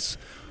automate this,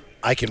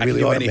 I can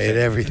really automate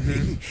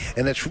everything.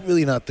 And that's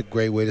really not the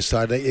great way to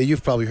start.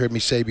 You've probably heard me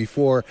say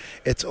before,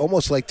 it's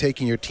almost like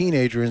taking your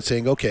teenager and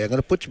saying, okay, I'm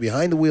going to put you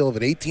behind the wheel of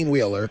an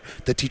 18-wheeler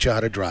to teach you how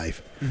to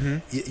drive.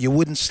 You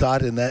wouldn't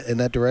start in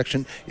that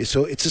direction.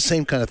 So it's the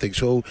same kind of thing.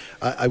 So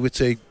I would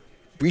say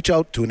reach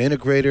out to an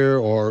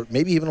integrator or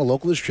maybe even a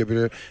local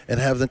distributor and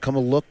have them come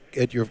and look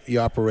at your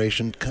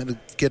operation, kind of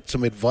get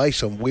some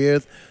advice on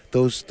where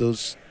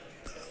those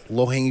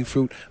low-hanging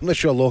fruit. I'm not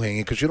sure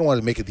low-hanging because you don't want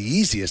to make it the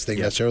easiest thing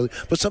necessarily,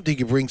 but something you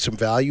can bring some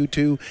value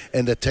to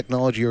and that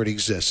technology already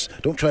exists.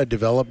 Don't try to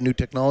develop new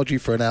technology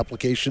for an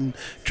application.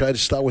 Try to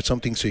start with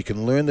something so you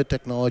can learn the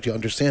technology,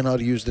 understand how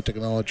to use the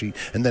technology,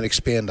 and then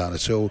expand on it.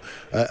 So,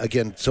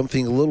 again,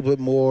 something a little bit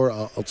more,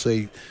 I'll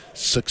say,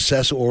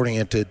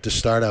 success-oriented to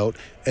start out,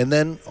 and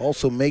then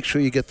also make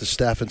sure you get the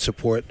staff and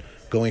support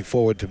going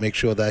forward to make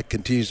sure that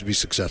continues to be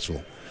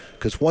successful.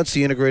 Because once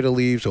the integrator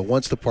leaves or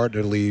once the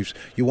partner leaves,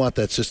 you want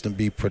that system to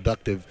be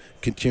productive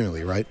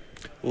continually, right?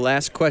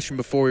 Last question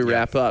before we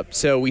wrap up.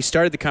 So we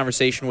started the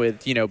conversation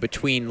with,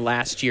 between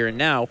last year and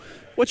now,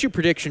 what's your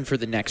prediction for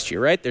the next year,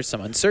 right? There's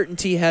some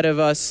uncertainty ahead of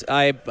us.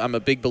 I'm a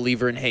big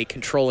believer in,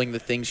 controlling the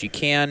things you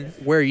can.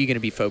 Where are you going to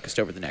be focused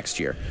over the next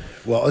year?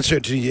 Well,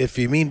 uncertainty, if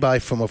you mean by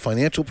from a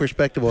financial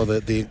perspective or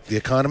the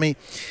economy,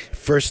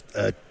 first,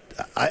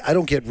 I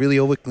don't get really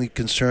overly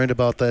concerned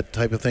about that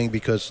type of thing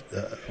because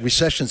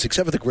recessions,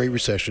 except for the Great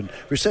Recession,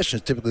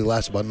 recessions typically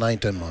last about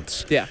 9-10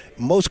 months. Yeah.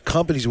 Most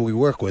companies we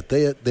work with,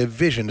 their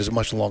vision is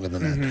much longer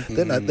than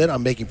that. They're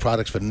not making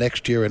products for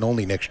next year and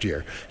only next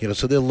year.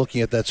 So they're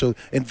looking at that. So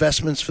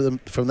investments for them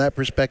from that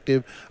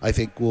perspective, I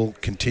think will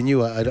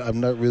continue.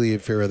 I'm not really in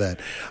fear of that.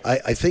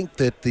 I think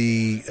that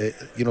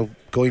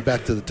going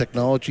back to the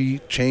technology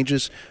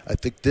changes, I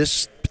think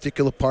this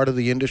particular part of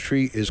the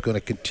industry is going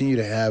to continue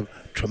to have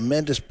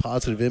tremendous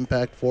positive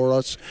impact for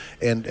us.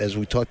 And as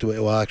we talked about,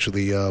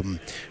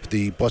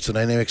 the Boston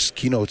Dynamics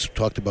keynotes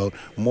talked about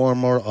more and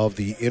more of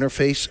the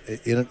interface,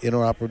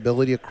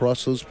 interoperability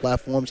across those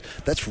platforms.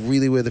 That's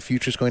really where the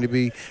future is going to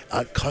be.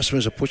 Our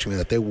customers are pushing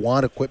that. They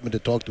want equipment to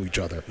talk to each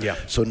other. Yeah.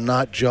 So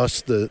not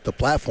just the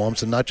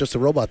platforms and not just the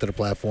robot to the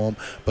platform,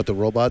 but the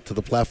robot to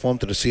the platform,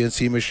 to the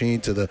CNC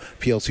machine, to the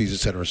PLCs, et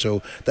cetera.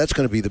 So that's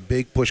going to be the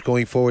big push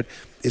going forward.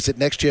 Is it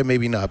next year?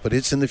 Maybe not, but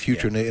it's in the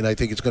future, and I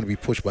think it's going to be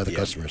pushed by the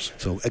customers.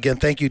 So again,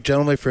 thank you,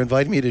 gentlemen, for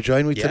inviting me to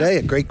join me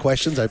today. Great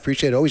questions. I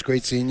appreciate it. Always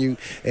great seeing you.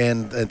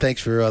 And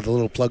thanks for the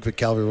little plug for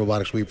Calvary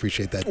Robotics. We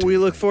appreciate that, too. We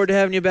look forward to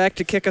having you back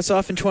to kick us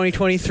off in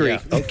 2023. Yeah,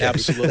 okay.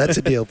 Absolutely. That's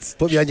a deal.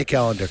 Put me on your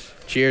calendar.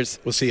 Cheers.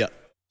 We'll see ya.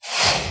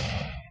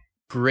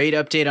 Great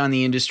update on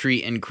the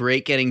industry and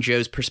great getting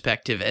Joe's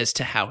perspective as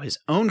to how his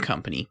own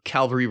company,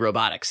 Calvary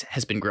Robotics,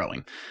 has been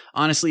growing.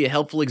 Honestly, a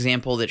helpful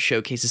example that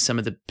showcases some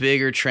of the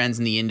bigger trends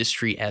in the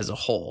industry as a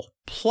whole.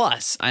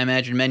 Plus, I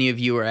imagine many of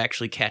you are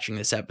actually catching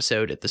this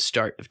episode at the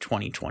start of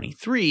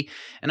 2023,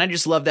 and I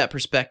just love that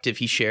perspective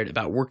he shared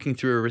about working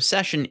through a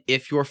recession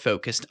if you're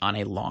focused on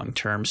a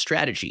long-term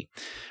strategy.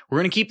 We're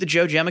going to keep the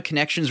Joe Gemma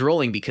connections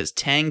rolling because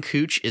Tang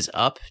Cooch is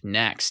up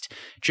next.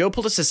 Joe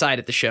pulled us aside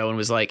at the show and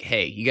was like,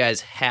 hey, you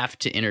guys have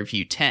to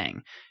interview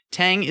Tang.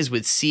 Tang is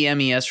with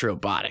CMES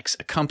Robotics,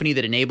 a company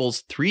that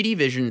enables 3D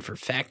vision for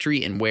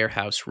factory and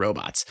warehouse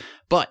robots.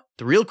 But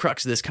the real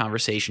crux of this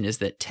conversation is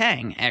that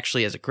Tang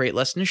actually has a great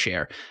lesson to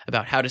share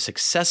about how to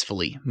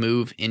successfully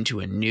move into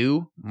a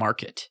new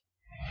market.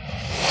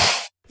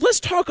 Let's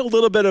talk a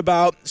little bit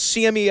about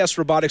CMES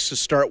Robotics to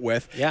start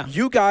with. Yeah.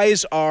 You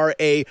guys are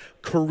a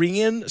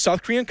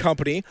South Korean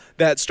company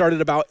that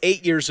started about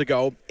 8 years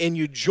ago, and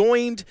you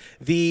joined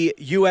the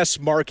U.S.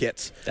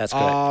 market. That's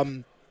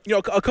correct.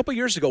 A couple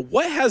years ago.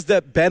 What has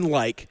that been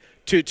like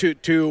to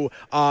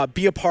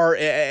be a part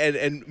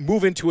and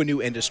move into a new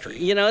industry?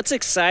 It's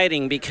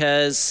exciting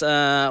because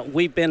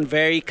we've been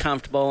very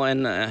comfortable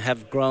and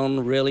have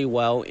grown really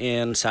well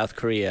in South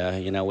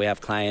Korea. We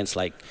have clients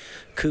like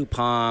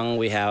Coupang,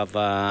 we have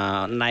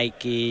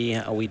Nike,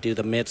 we do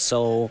the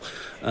midsole.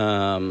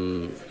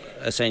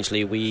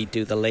 Essentially, we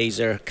do the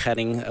laser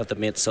cutting of the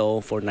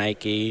midsole for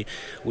Nike.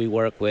 We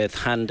work with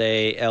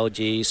Hyundai,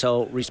 LG,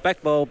 so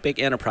respectable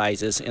big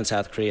enterprises in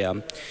South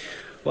Korea.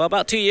 Well,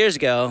 about 2 years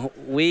ago,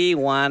 we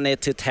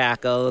wanted to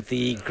tackle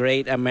the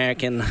great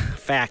American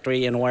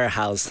factory and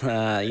warehouse,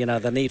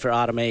 the need for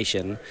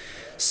automation.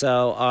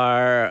 So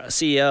our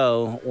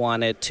CEO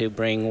wanted to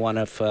bring one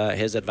of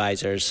his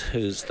advisors,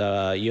 who's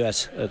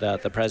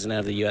the president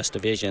of the U.S.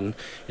 division.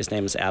 His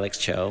name is Alex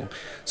Cho.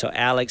 So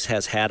Alex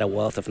has had a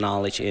wealth of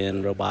knowledge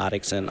in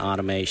robotics and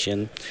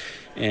automation.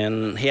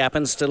 And he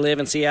happens to live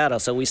in Seattle.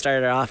 So we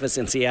started our office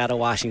in Seattle,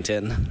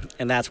 Washington.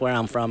 And that's where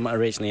I'm from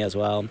originally as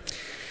well.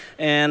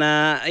 And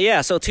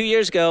so 2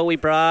 years ago, we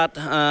brought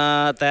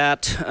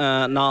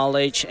that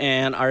knowledge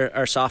and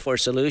our software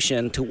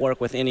solution to work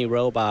with any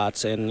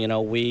robots. And,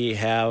 we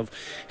have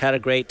had a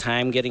great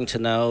time getting to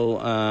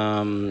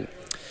know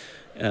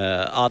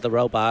all the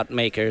robot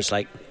makers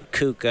like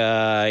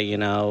KUKA,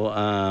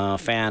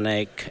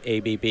 Fanuc,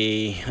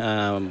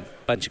 ABB,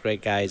 bunch of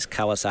great guys,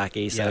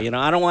 Kawasaki. So,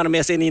 I don't want to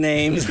miss any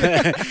names.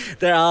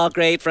 They're all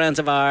great friends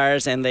of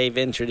ours, and they've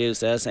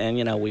introduced us. And,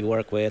 we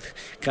work with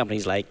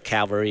companies like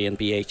Calvary and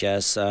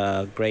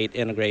BHS, great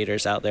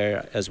integrators out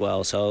there as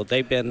well. So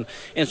they've been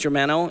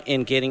instrumental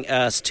in getting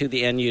us to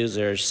the end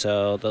users.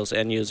 So those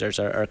end users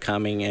are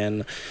coming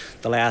in.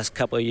 The last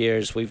couple of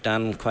years, we've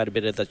done quite a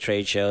bit of the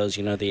trade shows,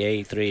 the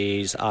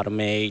A3s,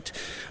 Automate,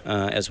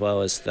 as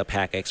well as the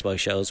PAC Expo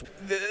shows.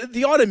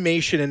 The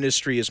automation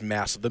industry is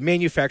massive. The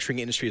manufacturing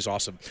industry is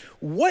awesome.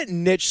 What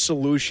niche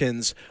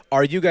solutions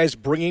are you guys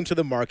bringing to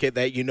the market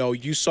that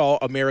you saw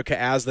America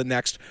as the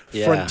next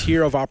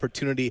frontier of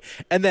opportunity?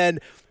 And then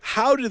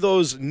how do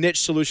those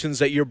niche solutions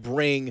that you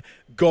bring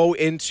go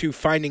into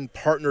finding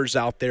partners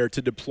out there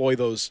to deploy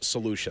those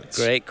solutions?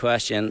 Great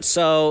question.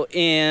 So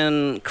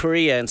in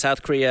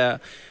South Korea,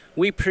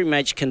 we pretty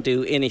much can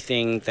do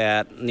anything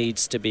that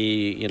needs to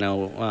be,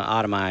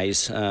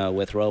 automized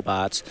with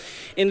robots.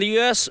 In the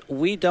U.S.,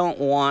 we don't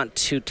want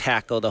to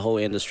tackle the whole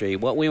industry.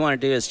 What we want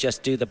to do is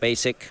just do the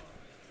basic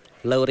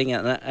loading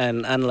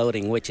and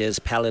unloading, which is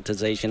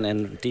palletization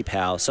and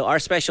decal. So our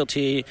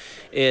specialty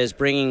is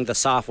bringing the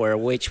software,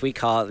 which we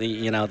call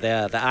the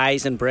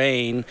eyes and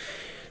brain,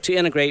 to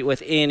integrate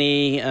with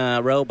any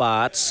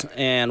robots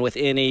and with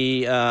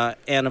any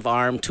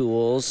end-of-arm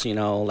tools,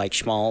 like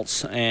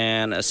Schmaltz,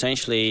 and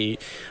essentially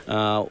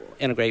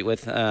integrate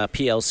with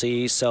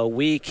PLC, so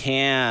we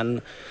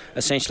can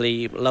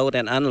essentially load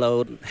and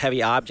unload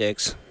heavy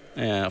objects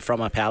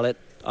from a pallet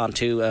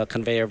onto a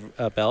conveyor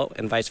belt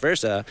and vice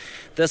versa.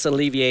 This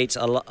alleviates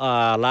a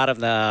lot of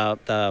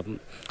the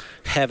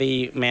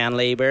heavy man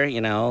labor,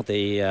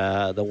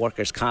 the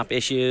workers' comp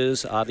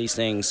issues, all these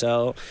things.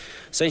 So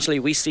essentially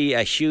we see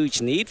a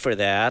huge need for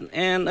that.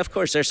 And of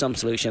course there's some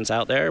solutions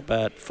out there,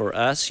 but for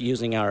us,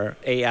 using our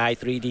AI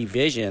 3D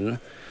vision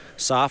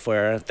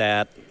software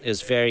that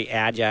is very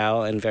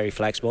agile and very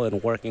flexible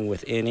and working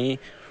with any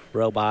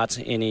robots,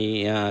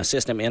 any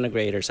system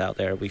integrators out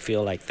there, we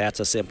feel like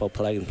that's a simple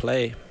plug and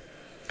play.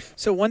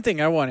 So one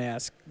thing I want to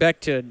ask,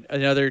 back to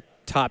another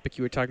topic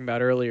you were talking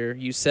about earlier,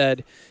 you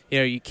said,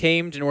 you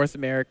came to North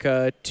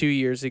America 2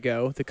 years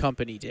ago, the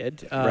company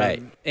did.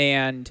 Right.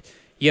 And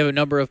you have a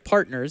number of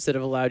partners that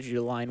have allowed you to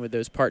align with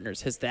those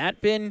partners. Has that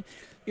been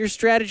your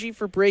strategy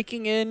for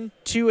breaking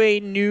into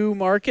a new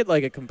market,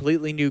 like a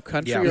completely new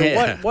country?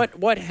 Yeah. Or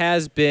what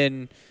has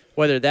been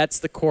whether that's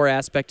the core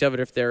aspect of it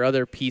or if there are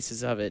other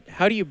pieces of it,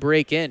 how do you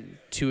break in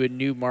to a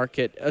new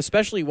market,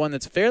 especially one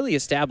that's fairly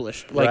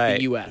established like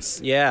the U.S.?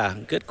 Yeah,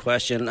 good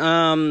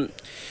question.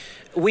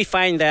 We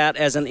find that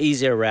as an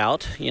easier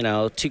route,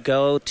 to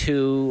go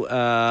to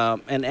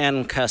an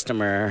end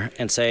customer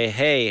and say,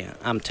 hey,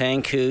 I'm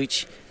Tang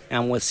Cooch.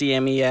 I'm with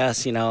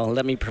CMES,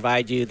 let me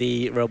provide you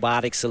the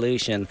robotic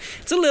solution.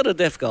 It's a little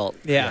difficult.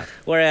 Yeah.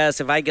 Whereas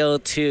if I go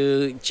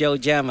to Joe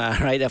Gemma,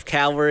 right, of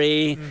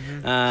Calvary,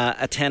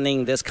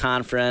 attending this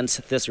conference,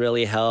 this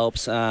really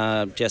helps,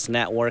 just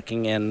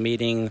networking and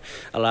meeting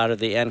a lot of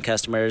the end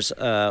customers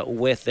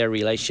with their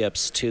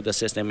relationships to the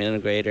system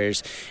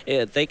integrators.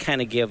 They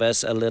kind of give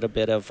us a little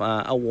bit of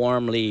a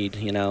warm lead,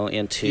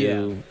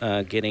 into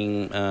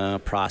getting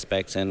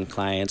prospects and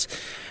clients.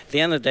 At the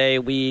end of the day,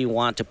 we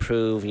want to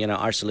prove,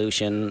 our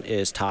solution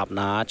is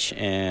top-notch,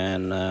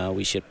 and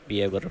we should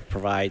be able to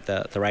provide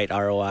the right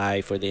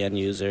ROI for the end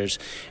users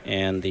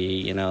and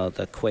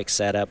the quick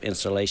setup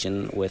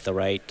installation with the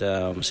right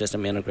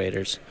system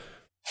integrators.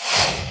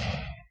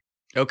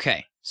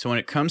 Okay, so when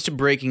it comes to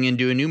breaking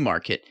into a new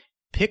market,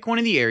 pick one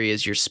of the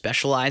areas you're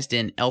specialized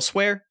in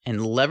elsewhere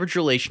and leverage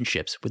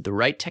relationships with the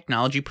right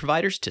technology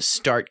providers to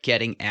start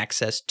getting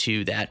access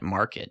to that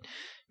market.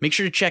 Make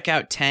sure to check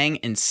out Tang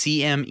and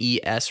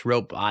CMES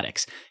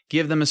Robotics.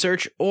 Give them a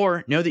search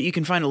or know that you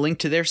can find a link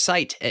to their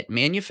site at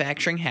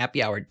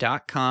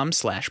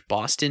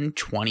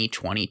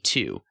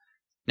manufacturinghappyhour.com/Boston2022.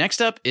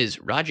 Next up is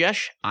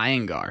Rajesh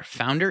Iyengar,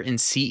 founder and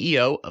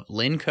CEO of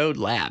LinCode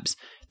Labs.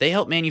 They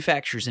help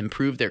manufacturers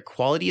improve their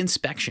quality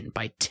inspection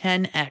by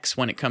 10x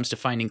when it comes to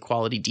finding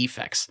quality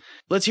defects.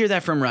 Let's hear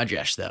that from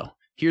Rajesh, though.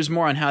 Here's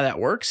more on how that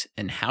works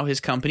and how his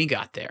company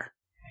got there.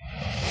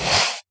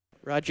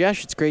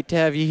 Rajesh, it's great to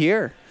have you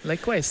here.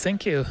 Likewise,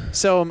 thank you.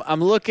 So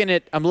I'm looking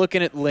at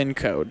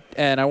LinCode,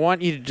 and I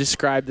want you to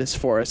describe this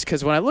for us,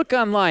 because when I look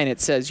online, it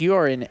says you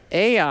are an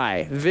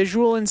AI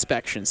visual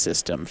inspection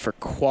system for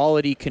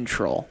quality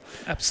control.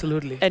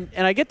 Absolutely. And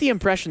I get the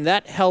impression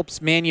that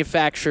helps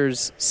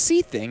manufacturers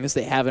see things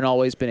they haven't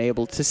always been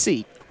able to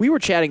see. We were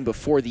chatting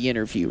before the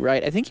interview,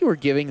 right? I think you were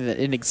giving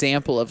an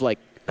example of like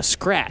a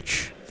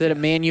scratch that a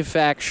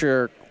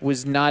manufacturer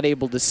was not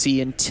able to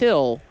see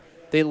until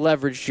they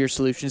leveraged your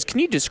solutions. Can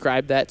you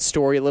describe that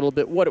story a little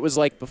bit, what it was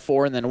like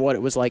before and then what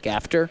it was like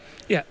after?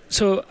 Yeah,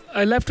 so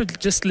I'd love to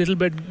just a little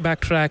bit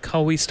backtrack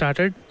how we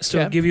started.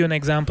 So I'll give you an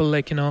example,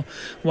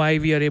 why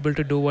we are able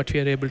to do what we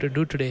are able to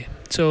do today.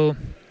 So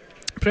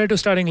prior to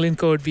starting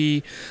LinCode,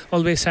 we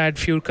always had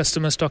few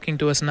customers talking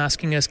to us and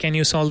asking us, can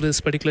you solve this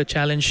particular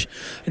challenge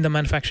in the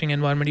manufacturing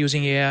environment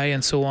using AI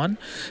and so on.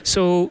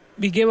 So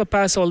we gave a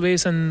pass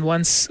always, and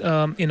once,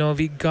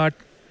 we got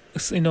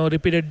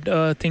repeated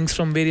things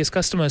from various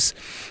customers,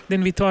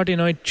 then we thought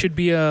it should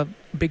be a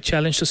big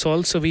challenge to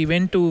solve. So we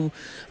went to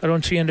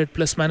around 300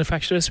 plus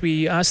manufacturers.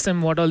 We asked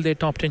them what all their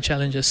top 10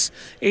 challenges.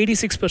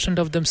 86%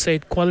 of them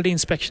said quality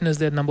inspection is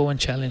their number one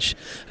challenge,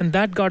 and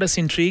that got us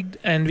intrigued,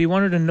 and we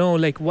wanted to know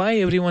why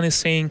everyone is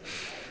saying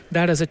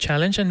that as a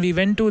challenge. And we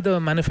went to the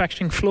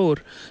manufacturing floor.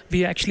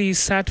 We actually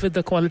sat with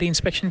the quality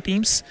inspection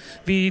teams.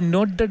 We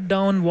noted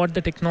down what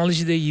the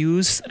technology they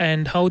use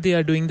and how they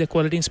are doing the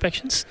quality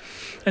inspections.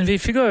 And we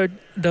figured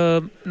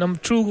the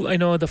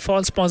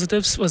false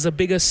positives was the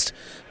biggest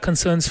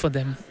concerns for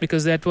them,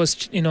 because that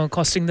was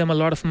costing them a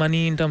lot of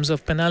money in terms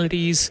of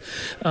penalties,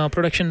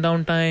 production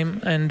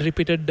downtime, and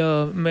repeated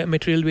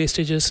material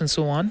wastages and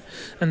so on.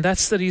 And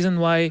that's the reason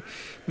why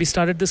we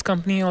started this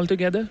company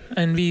altogether,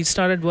 and we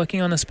started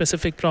working on a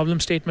specific problem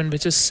statement,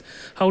 which is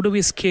how do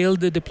we scale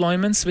the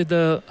deployments with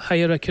a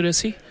higher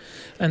accuracy,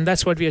 and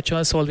that's what we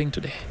are solving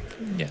today.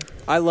 Yeah.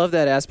 I love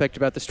that aspect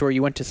about the story.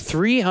 You went to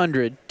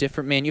 300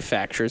 different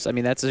manufacturers. I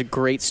mean, that's a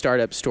great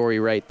startup story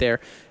right there.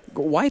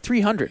 Why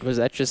 300? Was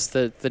that just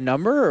the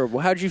number,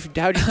 or how did you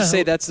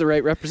say that's the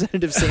right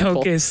representative sample?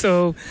 Okay,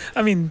 so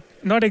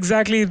not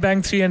exactly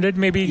bang 300,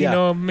 maybe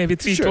maybe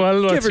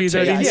 312 or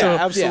 330. So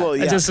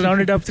absolutely. I just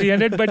rounded up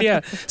 300, but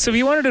so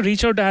we wanted to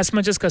reach out to as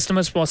much as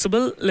customers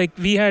possible.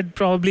 We had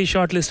probably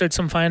shortlisted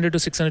some 500 to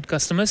 600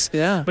 customers.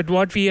 Yeah. But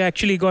what we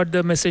actually got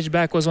the message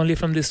back was only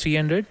from this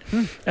 300,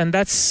 and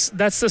that's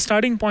the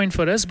starting point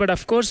for us. But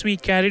of course, we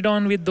carried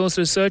on with those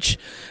research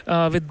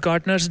with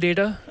Gartner's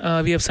data.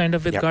 We have signed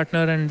up with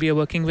Gartner, and we are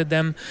working with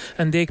them,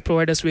 and they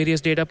provide us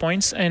various data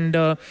points, and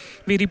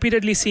we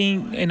repeatedly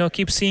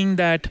keep seeing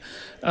that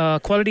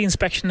quality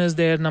inspection is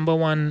their number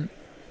one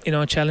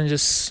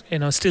challenges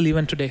still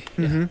even today.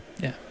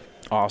 Yeah.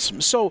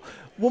 Awesome. So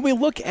when we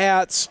look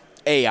at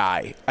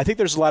AI, I think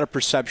there's a lot of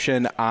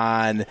perception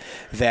on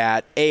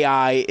that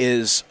AI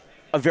is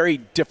a very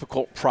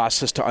difficult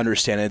process to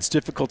understand. It's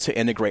difficult to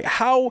integrate.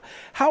 How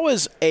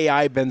has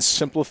AI been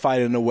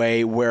simplified in a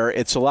way where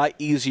it's a lot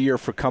easier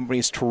for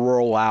companies to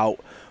roll out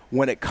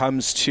when it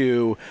comes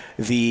to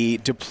the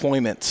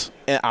deployment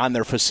on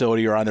their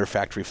facility or on their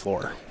factory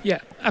floor? Yeah,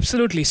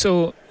 absolutely.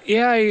 So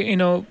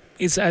AI,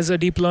 is as a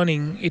deep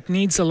learning, it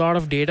needs a lot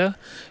of data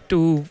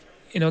to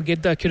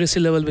get the accuracy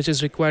level which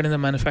is required in the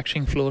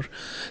manufacturing floor.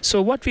 So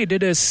what we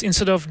did is,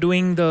 instead of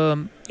doing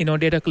the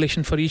data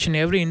collection for each and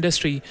every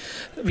industry,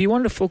 we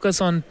want to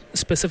focus on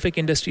specific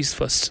industries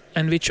first.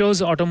 And we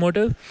chose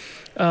automotive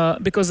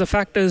because the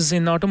fact is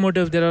in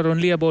automotive there are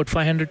only about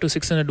 500 to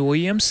 600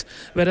 OEMs,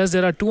 whereas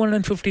there are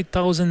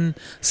 250,000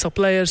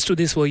 suppliers to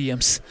these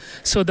OEMs.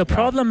 So the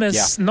problem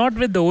is not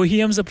with the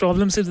OEMs, the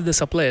problem is with the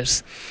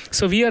suppliers.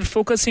 So we are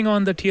focusing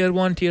on the tier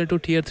 1, tier 2,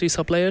 tier 3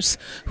 suppliers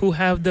who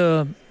have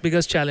the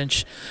biggest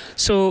challenge.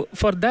 So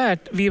for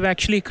that, we've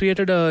actually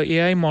created a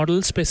AI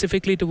model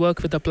specifically to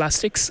work with the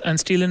plastics and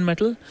steel and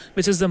metal,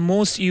 which is the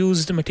most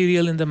used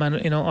material in the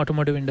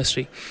automotive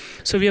industry.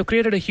 So we have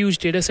created a huge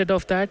data set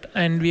of that,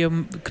 and we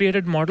have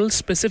created models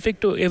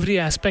specific to every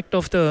aspect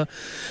of the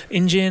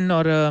engine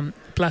or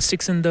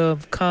plastics in the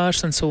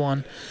cars and so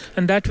on.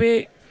 And that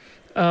way,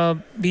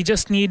 we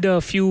just need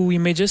a few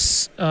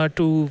images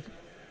to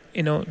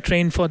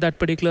train for that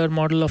particular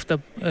model of the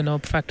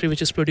factory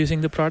which is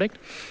producing the product,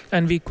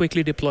 and we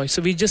quickly deploy.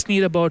 So we just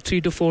need about 3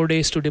 to 4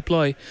 days to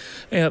deploy,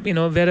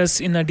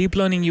 whereas in a deep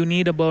learning you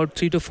need about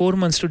 3 to 4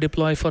 months to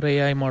deploy for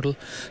AI model.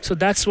 So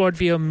that's what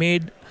we have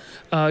made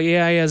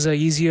AI as a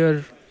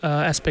easier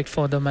aspect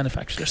for the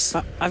manufacturers.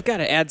 I've got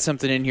to add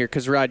something in here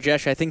because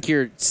Rajesh, I think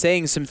you're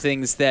saying some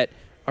things that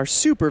are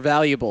super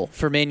valuable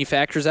for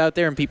manufacturers out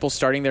there and people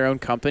starting their own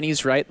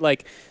companies, right?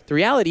 Like, the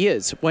reality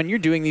is, when you're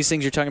doing these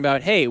things, you're talking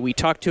about, hey, we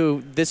talked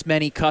to this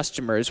many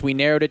customers, we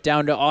narrowed it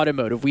down to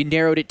automotive, we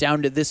narrowed it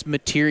down to this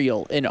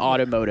material in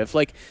automotive.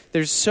 Like,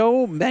 there's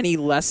so many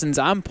lessons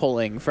I'm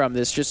pulling from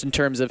this just in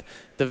terms of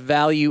the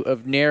value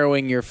of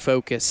narrowing your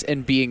focus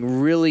and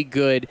being really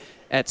good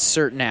at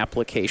certain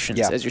applications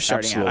as you're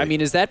starting out. I mean,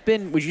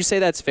 would you say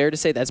that's fair to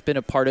say that's been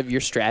a part of your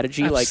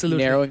strategy? Absolutely.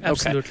 Like narrowing?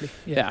 Absolutely.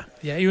 Okay.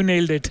 Yeah, you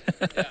nailed it.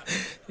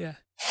 Yeah.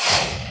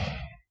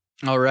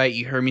 All right,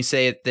 you heard me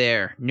say it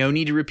there. No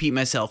need to repeat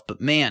myself,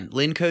 but man,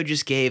 LinCode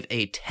just gave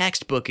a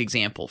textbook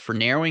example for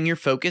narrowing your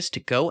focus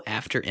to go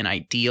after an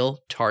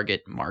ideal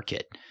target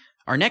market.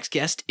 Our next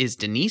guest is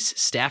Denise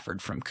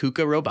Stafford from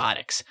KUKA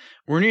Robotics.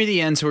 We're near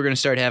the end, so we're going to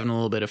start having a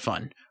little bit of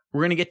fun.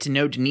 We're going to get to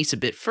know Denise a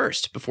bit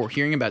first before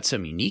hearing about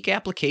some unique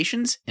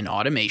applications in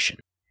automation.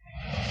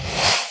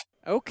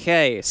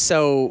 Okay,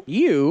 so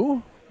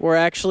you were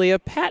actually a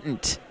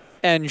patent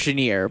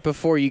engineer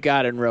before you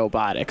got in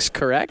robotics,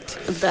 correct?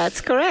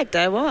 That's correct,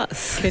 I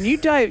was. Can you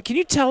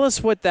tell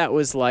us what that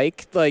was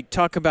like? Like,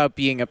 talk about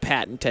being a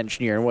patent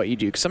engineer and what you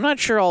do, because I'm not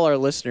sure all our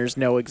listeners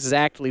know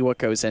exactly what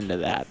goes into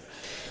that.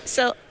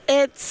 So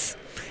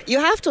you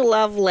have to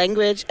love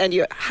language and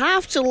you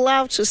have to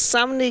love to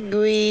some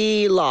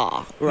degree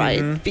law,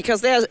 right? Mm-hmm. Because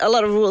there's a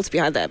lot of rules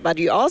behind that, but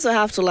you also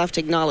have to love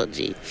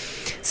technology.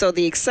 So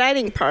the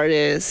exciting part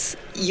is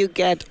you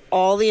get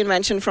all the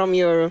invention from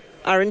your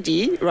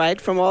R&D,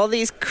 right? From all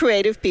these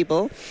creative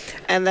people.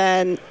 And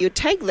then you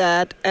take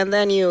that and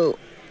then you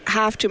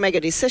have to make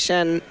a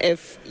decision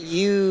if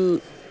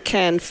you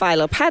can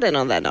file a patent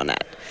on that or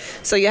not.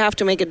 So you have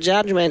to make a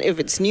judgment if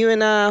it's new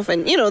enough,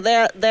 and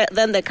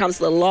then there comes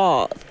the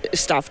law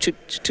stuff to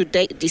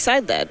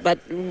decide that. But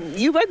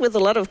you work with a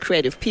lot of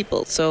creative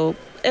people, so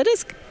it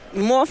is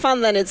more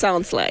fun than it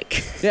sounds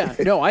like. Yeah,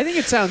 no, I think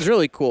it sounds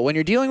really cool. When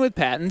you're dealing with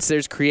patents,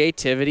 there's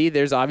creativity,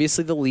 there's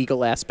obviously the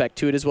legal aspect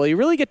to it as well. You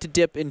really get to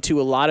dip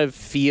into a lot of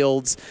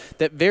fields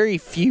that very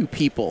few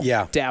people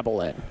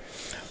dabble in.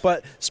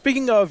 But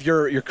speaking of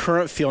your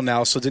current field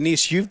now, so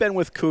Denise, you've been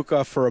with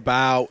KUKA for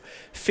about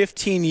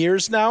 15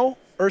 years now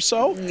or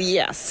so?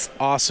 Yes.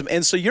 Awesome.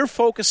 And so you're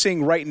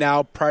focusing right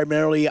now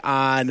primarily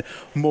on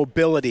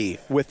mobility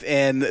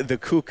within the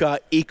KUKA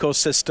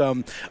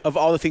ecosystem of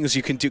all the things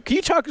you can do. Can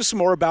you talk to us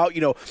more about,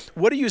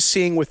 what are you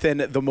seeing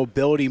within the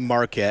mobility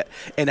market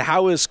and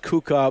how is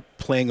KUKA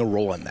playing a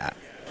role in that?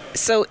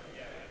 So,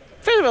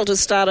 first of all, to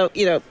start out,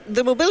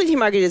 the mobility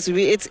market is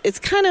it's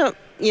kind of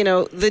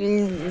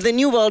the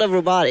new world of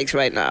robotics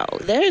right now.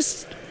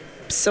 There's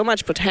so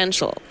much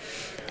potential.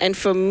 And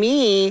for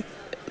me,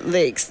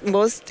 the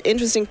most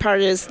interesting part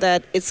is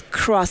that it's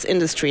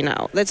cross-industry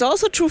now. That's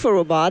also true for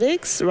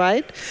robotics,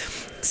 right?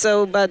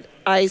 So, but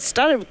I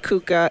started with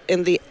KUKA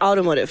in the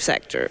automotive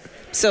sector.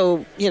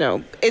 So,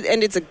 and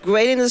it's a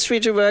great industry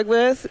to work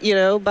with,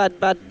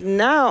 but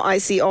now I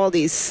see all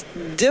these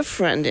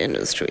different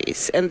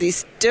industries and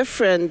these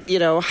different,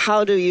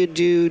 how do you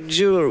do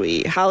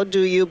jewelry? How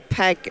do you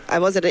pack? I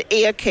was at an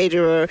air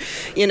caterer,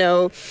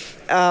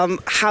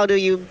 how do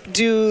you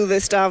do the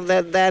stuff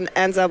that then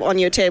ends up on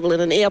your table in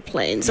an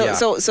airplane? So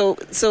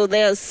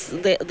there's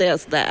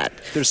that.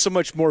 There's so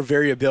much more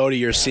variability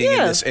you're seeing in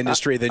this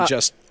industry than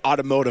just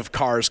automotive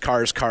cars.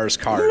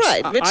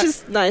 Right, which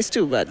is nice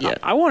too, but yeah.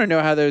 I want to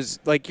know how those,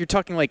 you're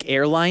talking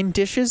airline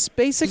dishes,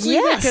 basically?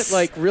 Yes.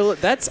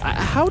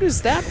 How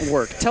does that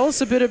work? Tell us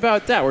a bit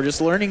about that. We're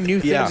just learning new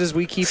things as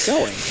we keep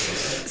going.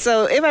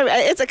 So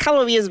it's a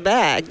couple of years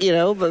back,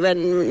 but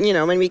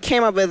when we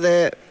came up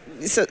with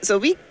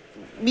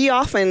we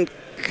often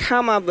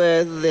come up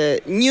with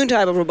the new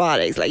type of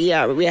robotics. Like,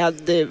 we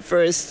had the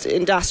first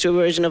industrial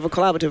version of a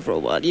collaborative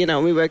robot.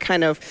 We were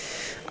kind of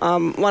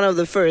one of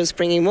the first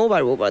bringing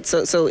mobile robots.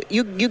 So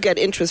you get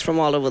interest from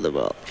all over the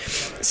world.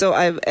 So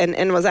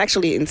and was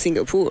actually in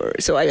Singapore.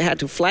 So I had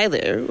to fly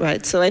there,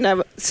 right?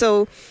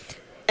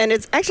 And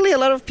it's actually a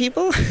lot of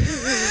people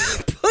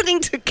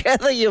putting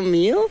together your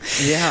meal.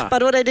 Yeah.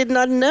 But what I did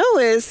not know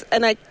is,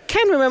 and I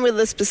can't remember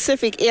the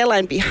specific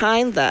airline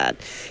behind that,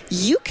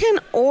 you can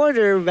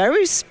order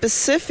very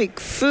specific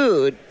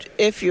food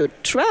if you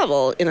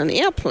travel in an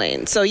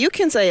airplane. So you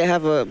can say, I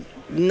have a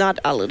nut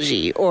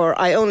allergy, or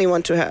I only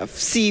want to have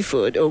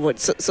seafood, or what.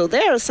 So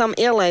there are some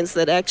airlines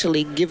that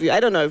actually give you,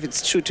 I don't know if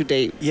it's true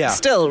today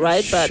still,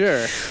 right? But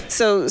sure.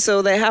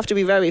 So they have to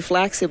be very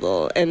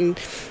flexible. And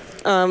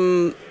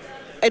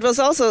it was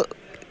also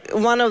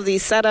one of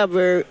these setup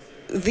where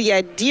the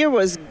idea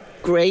was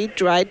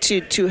great, right,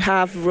 to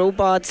have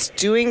robots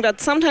doing, but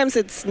sometimes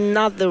it's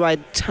not the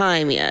right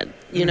time yet,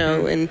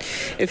 know, and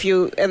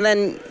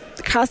then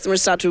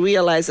customers start to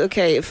realize,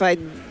 okay, if I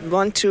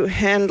want to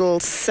handle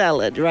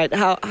salad, right,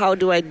 how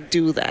do I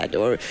do that?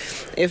 Or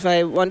if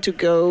I want to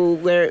go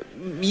where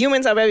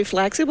humans are very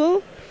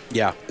flexible.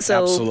 Yeah,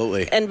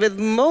 absolutely. And with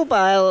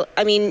mobile,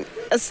 I mean,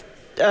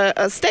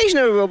 a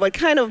stationary robot,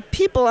 kind of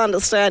people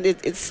understand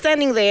it's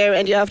standing there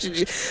and you have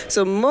to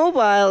so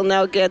mobile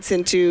now gets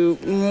into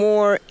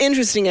more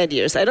interesting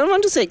ideas. I don't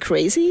want to say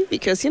crazy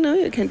because,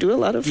 you can do a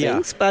lot of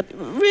things, but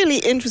really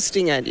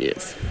interesting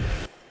ideas.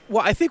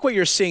 Well, I think what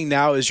you're seeing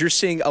now is you're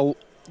seeing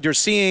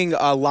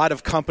a lot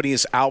of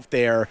companies out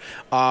there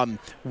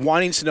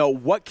wanting to know,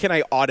 what can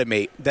I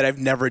automate that I've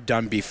never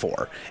done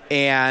before?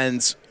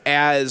 And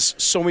as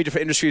so many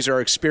different industries are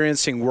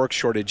experiencing work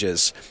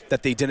shortages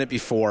that they didn't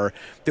before,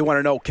 they want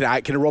to know,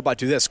 can a robot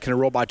do this? Can a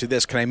robot do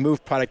this? Can I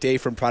move product A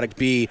from product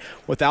B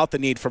without the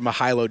need from a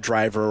high-load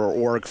driver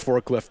or a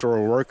forklift or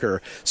a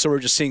worker? So we're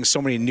just seeing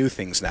so many new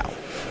things now.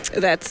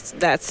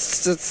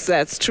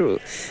 That's true.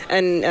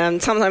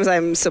 And sometimes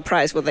I'm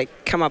surprised what they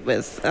come up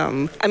with.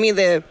 And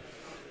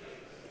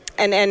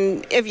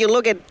if you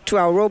look to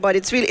our robot,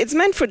 it's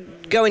meant for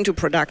going to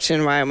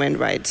production environment,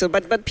 right? So,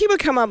 but people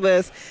come up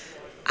with,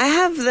 I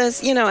have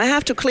this, I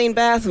have to clean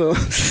bathrooms.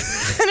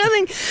 And I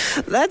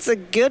think that's a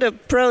good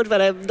approach,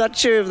 but I'm not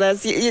sure if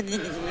that's,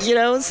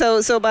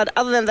 but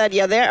other than that,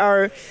 there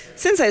are,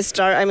 since I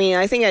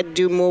I think I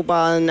do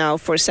mobile now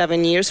for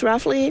 7 years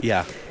roughly.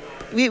 Yeah.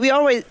 We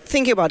always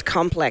think about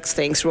complex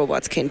things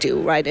robots can do,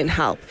 right, and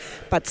help.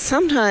 But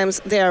sometimes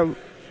there are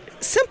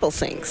simple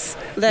things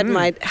that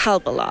might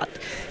help a lot.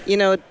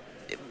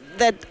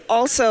 That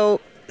also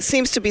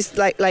seems to be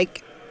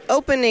like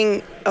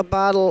opening a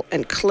bottle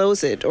and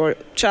close it, or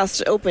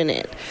just open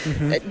it,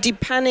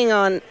 depending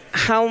on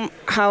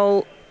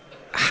how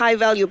high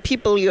value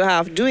people you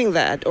have doing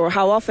that, or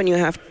how often you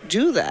have to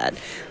do that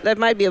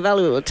might be a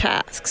valuable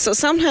task. So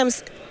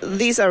sometimes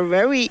these are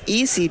very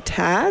easy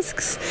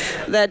tasks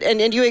that,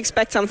 and you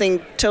expect something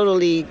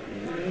totally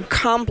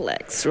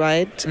complex,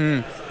 right?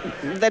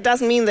 That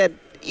doesn't mean that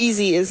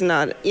easy is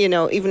not,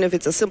 even if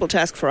it's a simple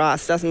task for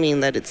us, doesn't mean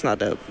that it's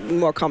not a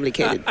more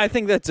complicated. I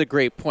think that's a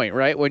great point,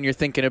 right? When you're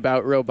thinking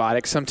about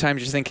robotics,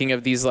 sometimes you're thinking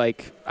of these,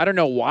 like, I don't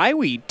know why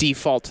we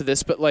default to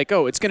this, but like,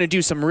 oh, it's going to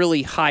do some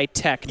really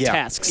high-tech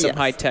task, some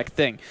high-tech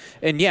thing.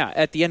 And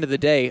at the end of the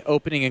day,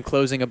 opening and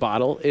closing a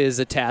bottle is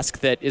a task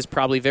that is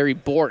probably very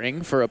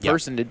boring for a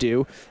person to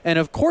do. And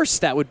of course,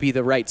 that would be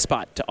the right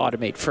spot to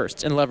automate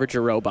first and leverage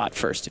a robot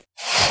first.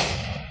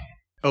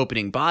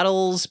 Opening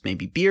bottles,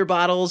 maybe beer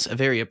bottles, a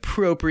very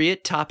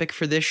appropriate topic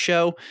for this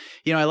show.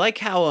 I like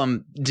how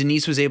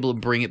Denise was able to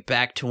bring it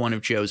back to one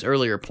of Joe's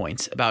earlier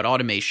points about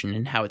automation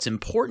and how it's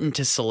important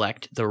to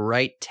select the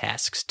right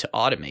tasks to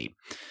automate.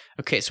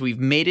 Okay, so we've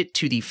made it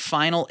to the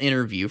final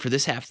interview for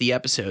this half of the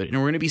episode, and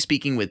we're going to be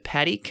speaking with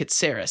Patty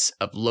Katsaris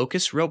of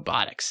Locus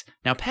Robotics.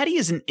 Now, Patty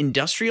is an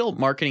industrial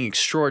marketing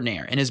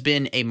extraordinaire and has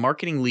been a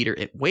marketing leader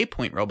at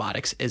Waypoint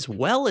Robotics as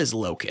well as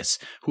Locus,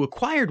 who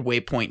acquired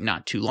Waypoint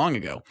not too long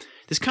ago.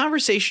 This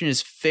conversation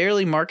is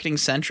fairly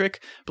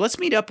marketing-centric, but let's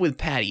meet up with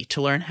Patty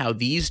to learn how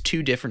these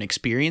two different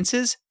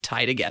experiences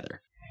tie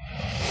together.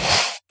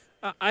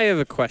 I have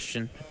a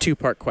question, a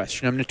two-part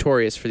question. I'm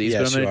notorious for these,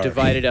 yes, but I'm going to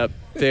divide it up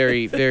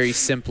very, very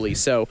simply.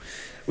 So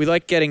we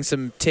like getting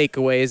some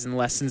takeaways and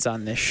lessons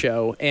on this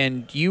show,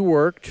 and you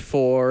worked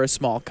for a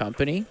small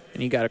company,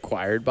 and you got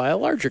acquired by a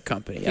larger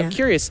company. Yeah. I'm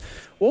curious,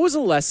 what was a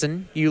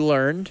lesson you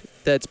learned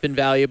that's been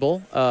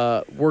valuable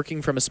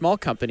working from a small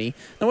company,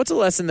 and what's a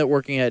lesson that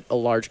working at a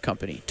large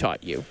company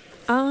taught you?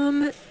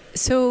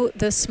 So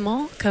the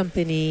small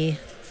company...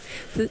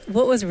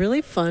 What was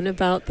really fun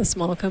about the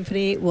small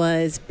company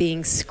was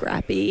being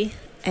scrappy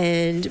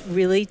and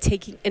really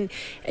taking and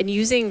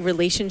using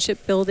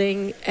relationship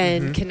building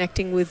and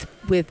connecting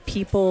with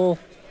people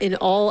in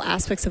all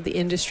aspects of the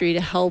industry to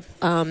help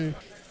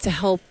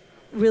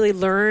really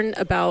learn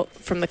about,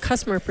 from the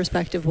customer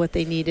perspective, what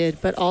they needed,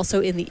 but also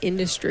in the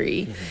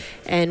industry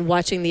and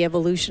watching the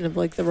evolution of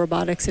like the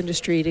robotics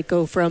industry to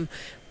go from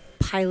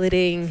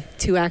piloting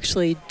to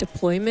actually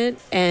deployment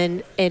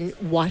and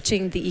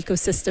watching the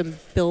ecosystem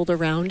build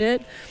around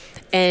it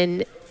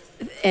and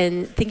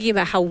thinking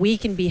about how we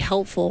can be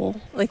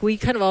helpful. Like, we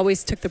kind of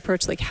always took the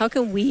approach, like, how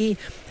can we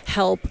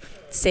help,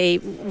 say,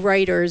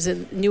 writers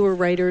and newer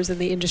writers in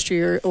the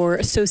industry or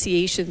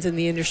associations in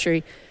the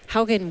industry?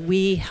 How can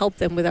we help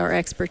them with our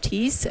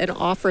expertise and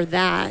offer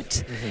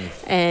that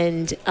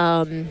and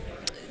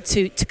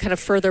to kind of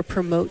further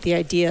promote the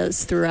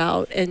ideas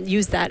throughout and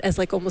use that as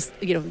like almost,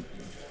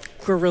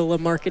 guerrilla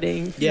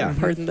marketing,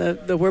 pardon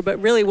the word, but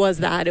really was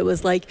that. It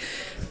was like,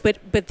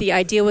 but the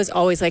idea was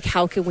always like,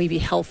 how can we be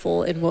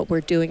helpful in what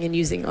we're doing and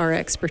using our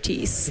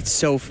expertise? It's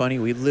so funny.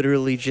 We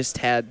literally just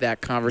had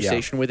that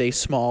conversation with a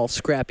small,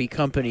 scrappy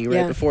company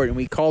right before it, and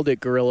we called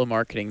it guerrilla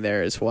marketing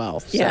there as well.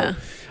 So I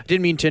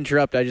didn't mean to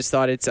interrupt. I just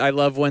thought I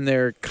love when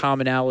there are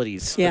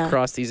commonalities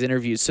across these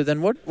interviews. So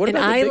then what and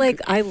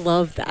about I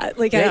love that.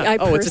 Like, I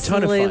personally it's a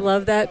ton of fun.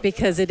 Love that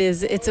because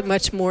it's a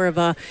much more of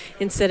a,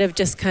 instead of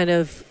just kind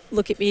of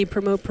look at me,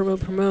 promote.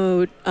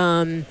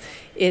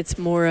 It's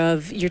more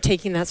of you're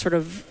taking that sort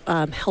of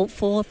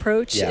helpful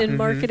approach in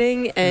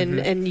marketing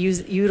and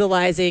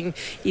utilizing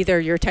either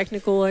your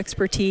technical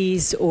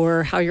expertise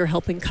or how you're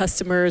helping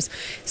customers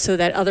so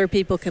that other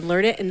people can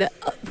learn it. And the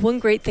one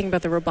great thing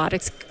about the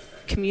robotics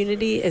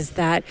community is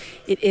that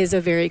it is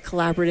a very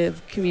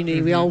collaborative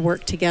community. We all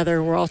work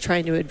together. We're all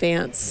trying to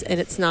advance,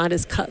 and it's not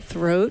as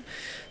cutthroat.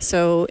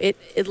 So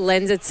it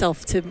lends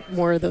itself to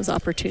more of those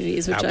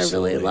opportunities, which I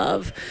really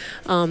love.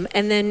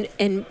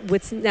 And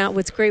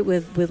what's great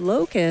with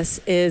Locus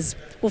is,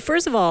 well,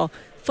 first of all,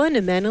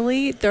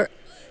 fundamentally, they're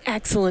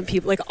excellent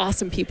people, like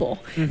awesome people.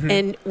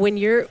 And when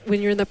you're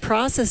in the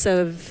process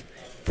of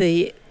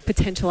the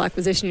potential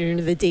acquisition, you're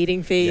into the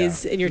dating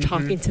phase and you're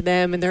talking to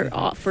them and they're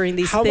offering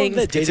these How things. How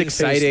long did dating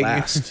phase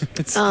last?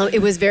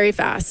 It was very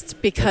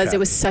fast because it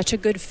was such a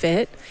good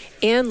fit.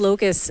 And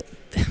Locus,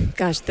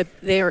 gosh,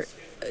 they are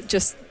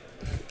just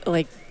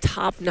like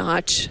top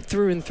notch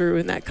through and through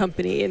in that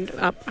company and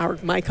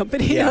my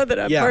company now that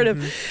I'm part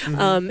of.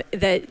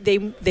 That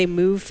they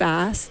move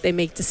fast, they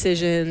make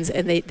decisions,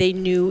 and they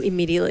knew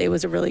immediately it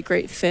was a really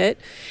great fit.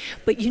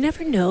 But you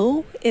never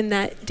know in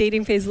that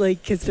dating phase,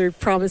 like, because they're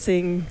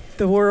promising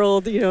the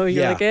world, you're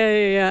like,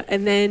 yeah.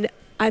 And then,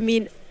 I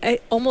mean,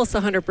 almost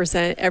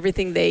 100%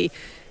 everything they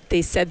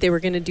said they were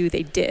going to do,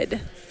 they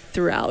did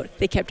throughout.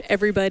 They kept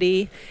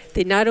everybody.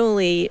 They not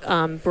only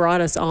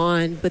brought us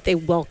on, but they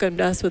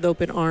welcomed us with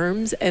open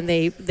arms. And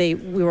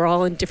we were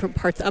all in different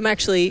parts. I'm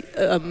actually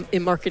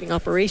in marketing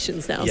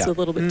operations now, so a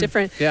little bit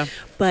different. Yeah.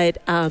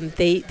 But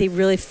they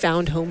really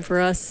found home for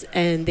us,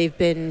 and they've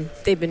been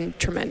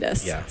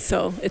tremendous. Yeah.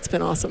 So it's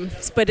been awesome.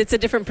 But it's a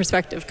different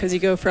perspective because you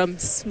go from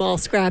small,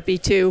 scrappy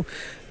to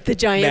the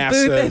giant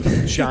massive,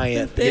 booth,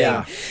 giant. thing.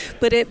 Yeah.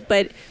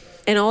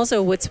 And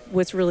also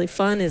what's really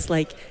fun is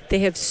like they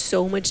have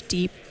so much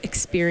deep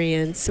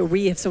experience, or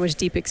we have so much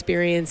deep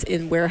experience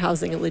in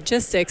warehousing and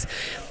logistics,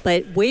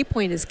 but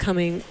Waypoint is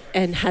coming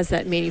and has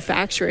that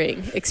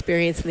manufacturing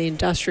experience in the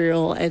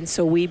industrial, and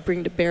so we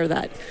bring to bear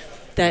that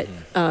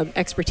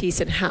expertise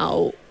in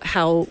how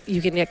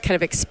you can kind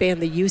of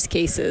expand the use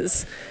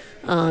cases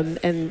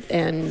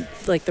and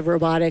like the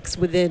robotics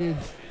within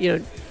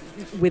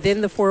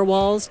the four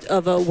walls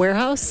of a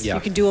warehouse. You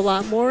can do a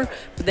lot more,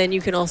 but then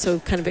you can also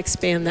kind of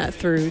expand that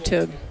through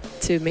to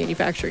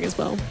manufacturing as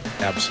well.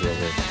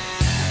 Absolutely.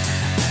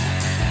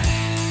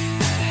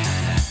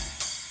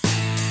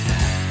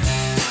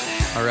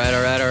 All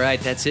right.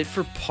 That's it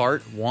for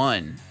part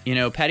 1.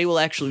 Patty will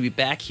actually be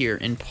back here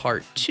in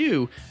part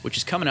 2, which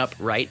is coming up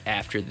right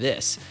after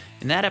this.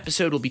 In that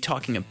episode, we'll be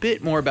talking a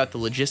bit more about the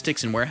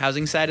logistics and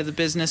warehousing side of the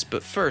business,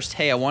 but first,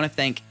 I want to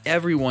thank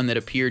everyone that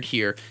appeared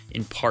here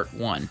in part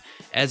 1.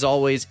 As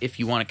always, if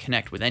you want to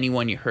connect with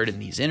anyone you heard in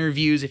these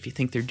interviews, if you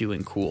think they're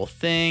doing cool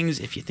things,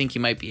 if you think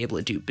you might be able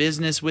to do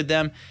business with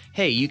them,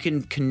 you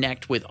can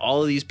connect with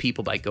all of these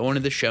people by going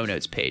to the show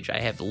notes page.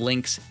 I have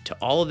links to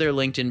all of their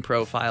LinkedIn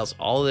profiles,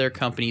 all of their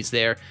companies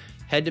there.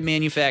 Head to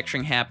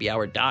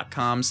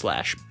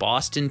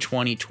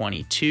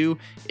manufacturinghappyhour.com/Boston2022.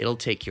 It'll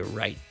take you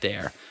right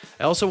there.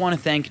 I also want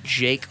to thank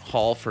Jake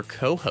Hall for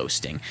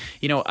co-hosting.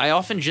 I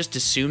often just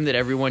assume that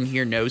everyone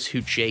here knows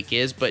who Jake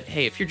is, but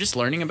hey, if you're just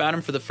learning about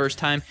him for the first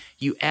time,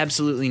 you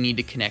absolutely need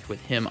to connect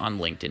with him on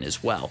LinkedIn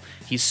as well.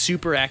 He's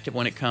super active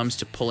when it comes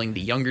to pulling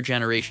the younger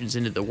generations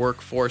into the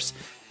workforce.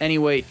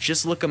 Anyway,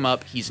 just look him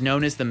up. He's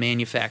known as the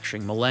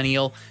Manufacturing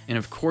Millennial, and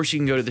of course you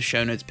can go to the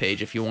show notes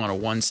page if you want a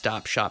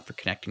one-stop shop for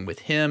connecting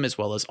with him, as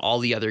well as all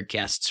the other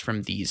guests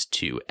from these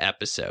 2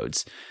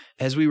 episodes.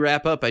 As we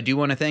wrap up, I do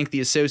want to thank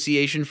the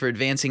Association for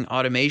Advancing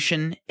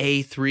Automation,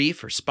 A3,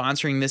 for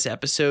sponsoring this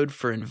episode,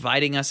 for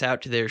inviting us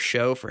out to their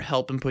show, for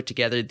helping put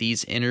together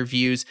these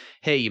interviews.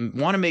 You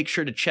want to make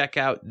sure to check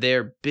out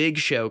their big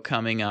show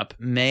coming up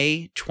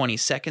May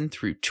 22nd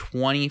through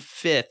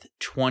 25th,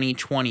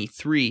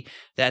 2023.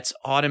 That's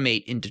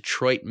Automate in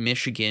Detroit,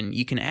 Michigan.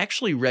 You can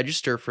actually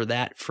register for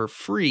that for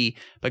free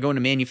by going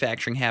to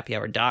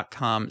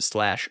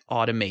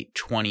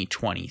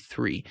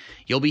manufacturinghappyhour.com/automate2023.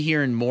 You'll be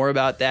hearing more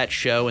about that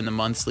show in the the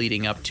months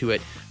leading up to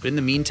it. But in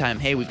the meantime,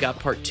 hey, we've got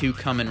part 2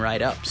 coming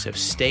right up. So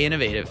stay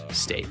innovative,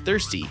 stay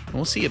thirsty, and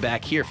we'll see you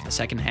back here for the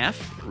second half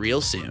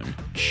real soon.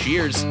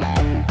 Cheers.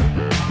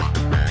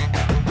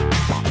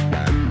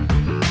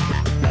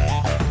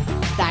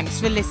 Thanks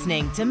for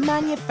listening to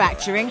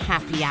Manufacturing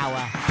Happy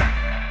Hour.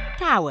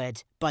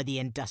 Powered by the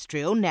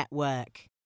Industrial Network.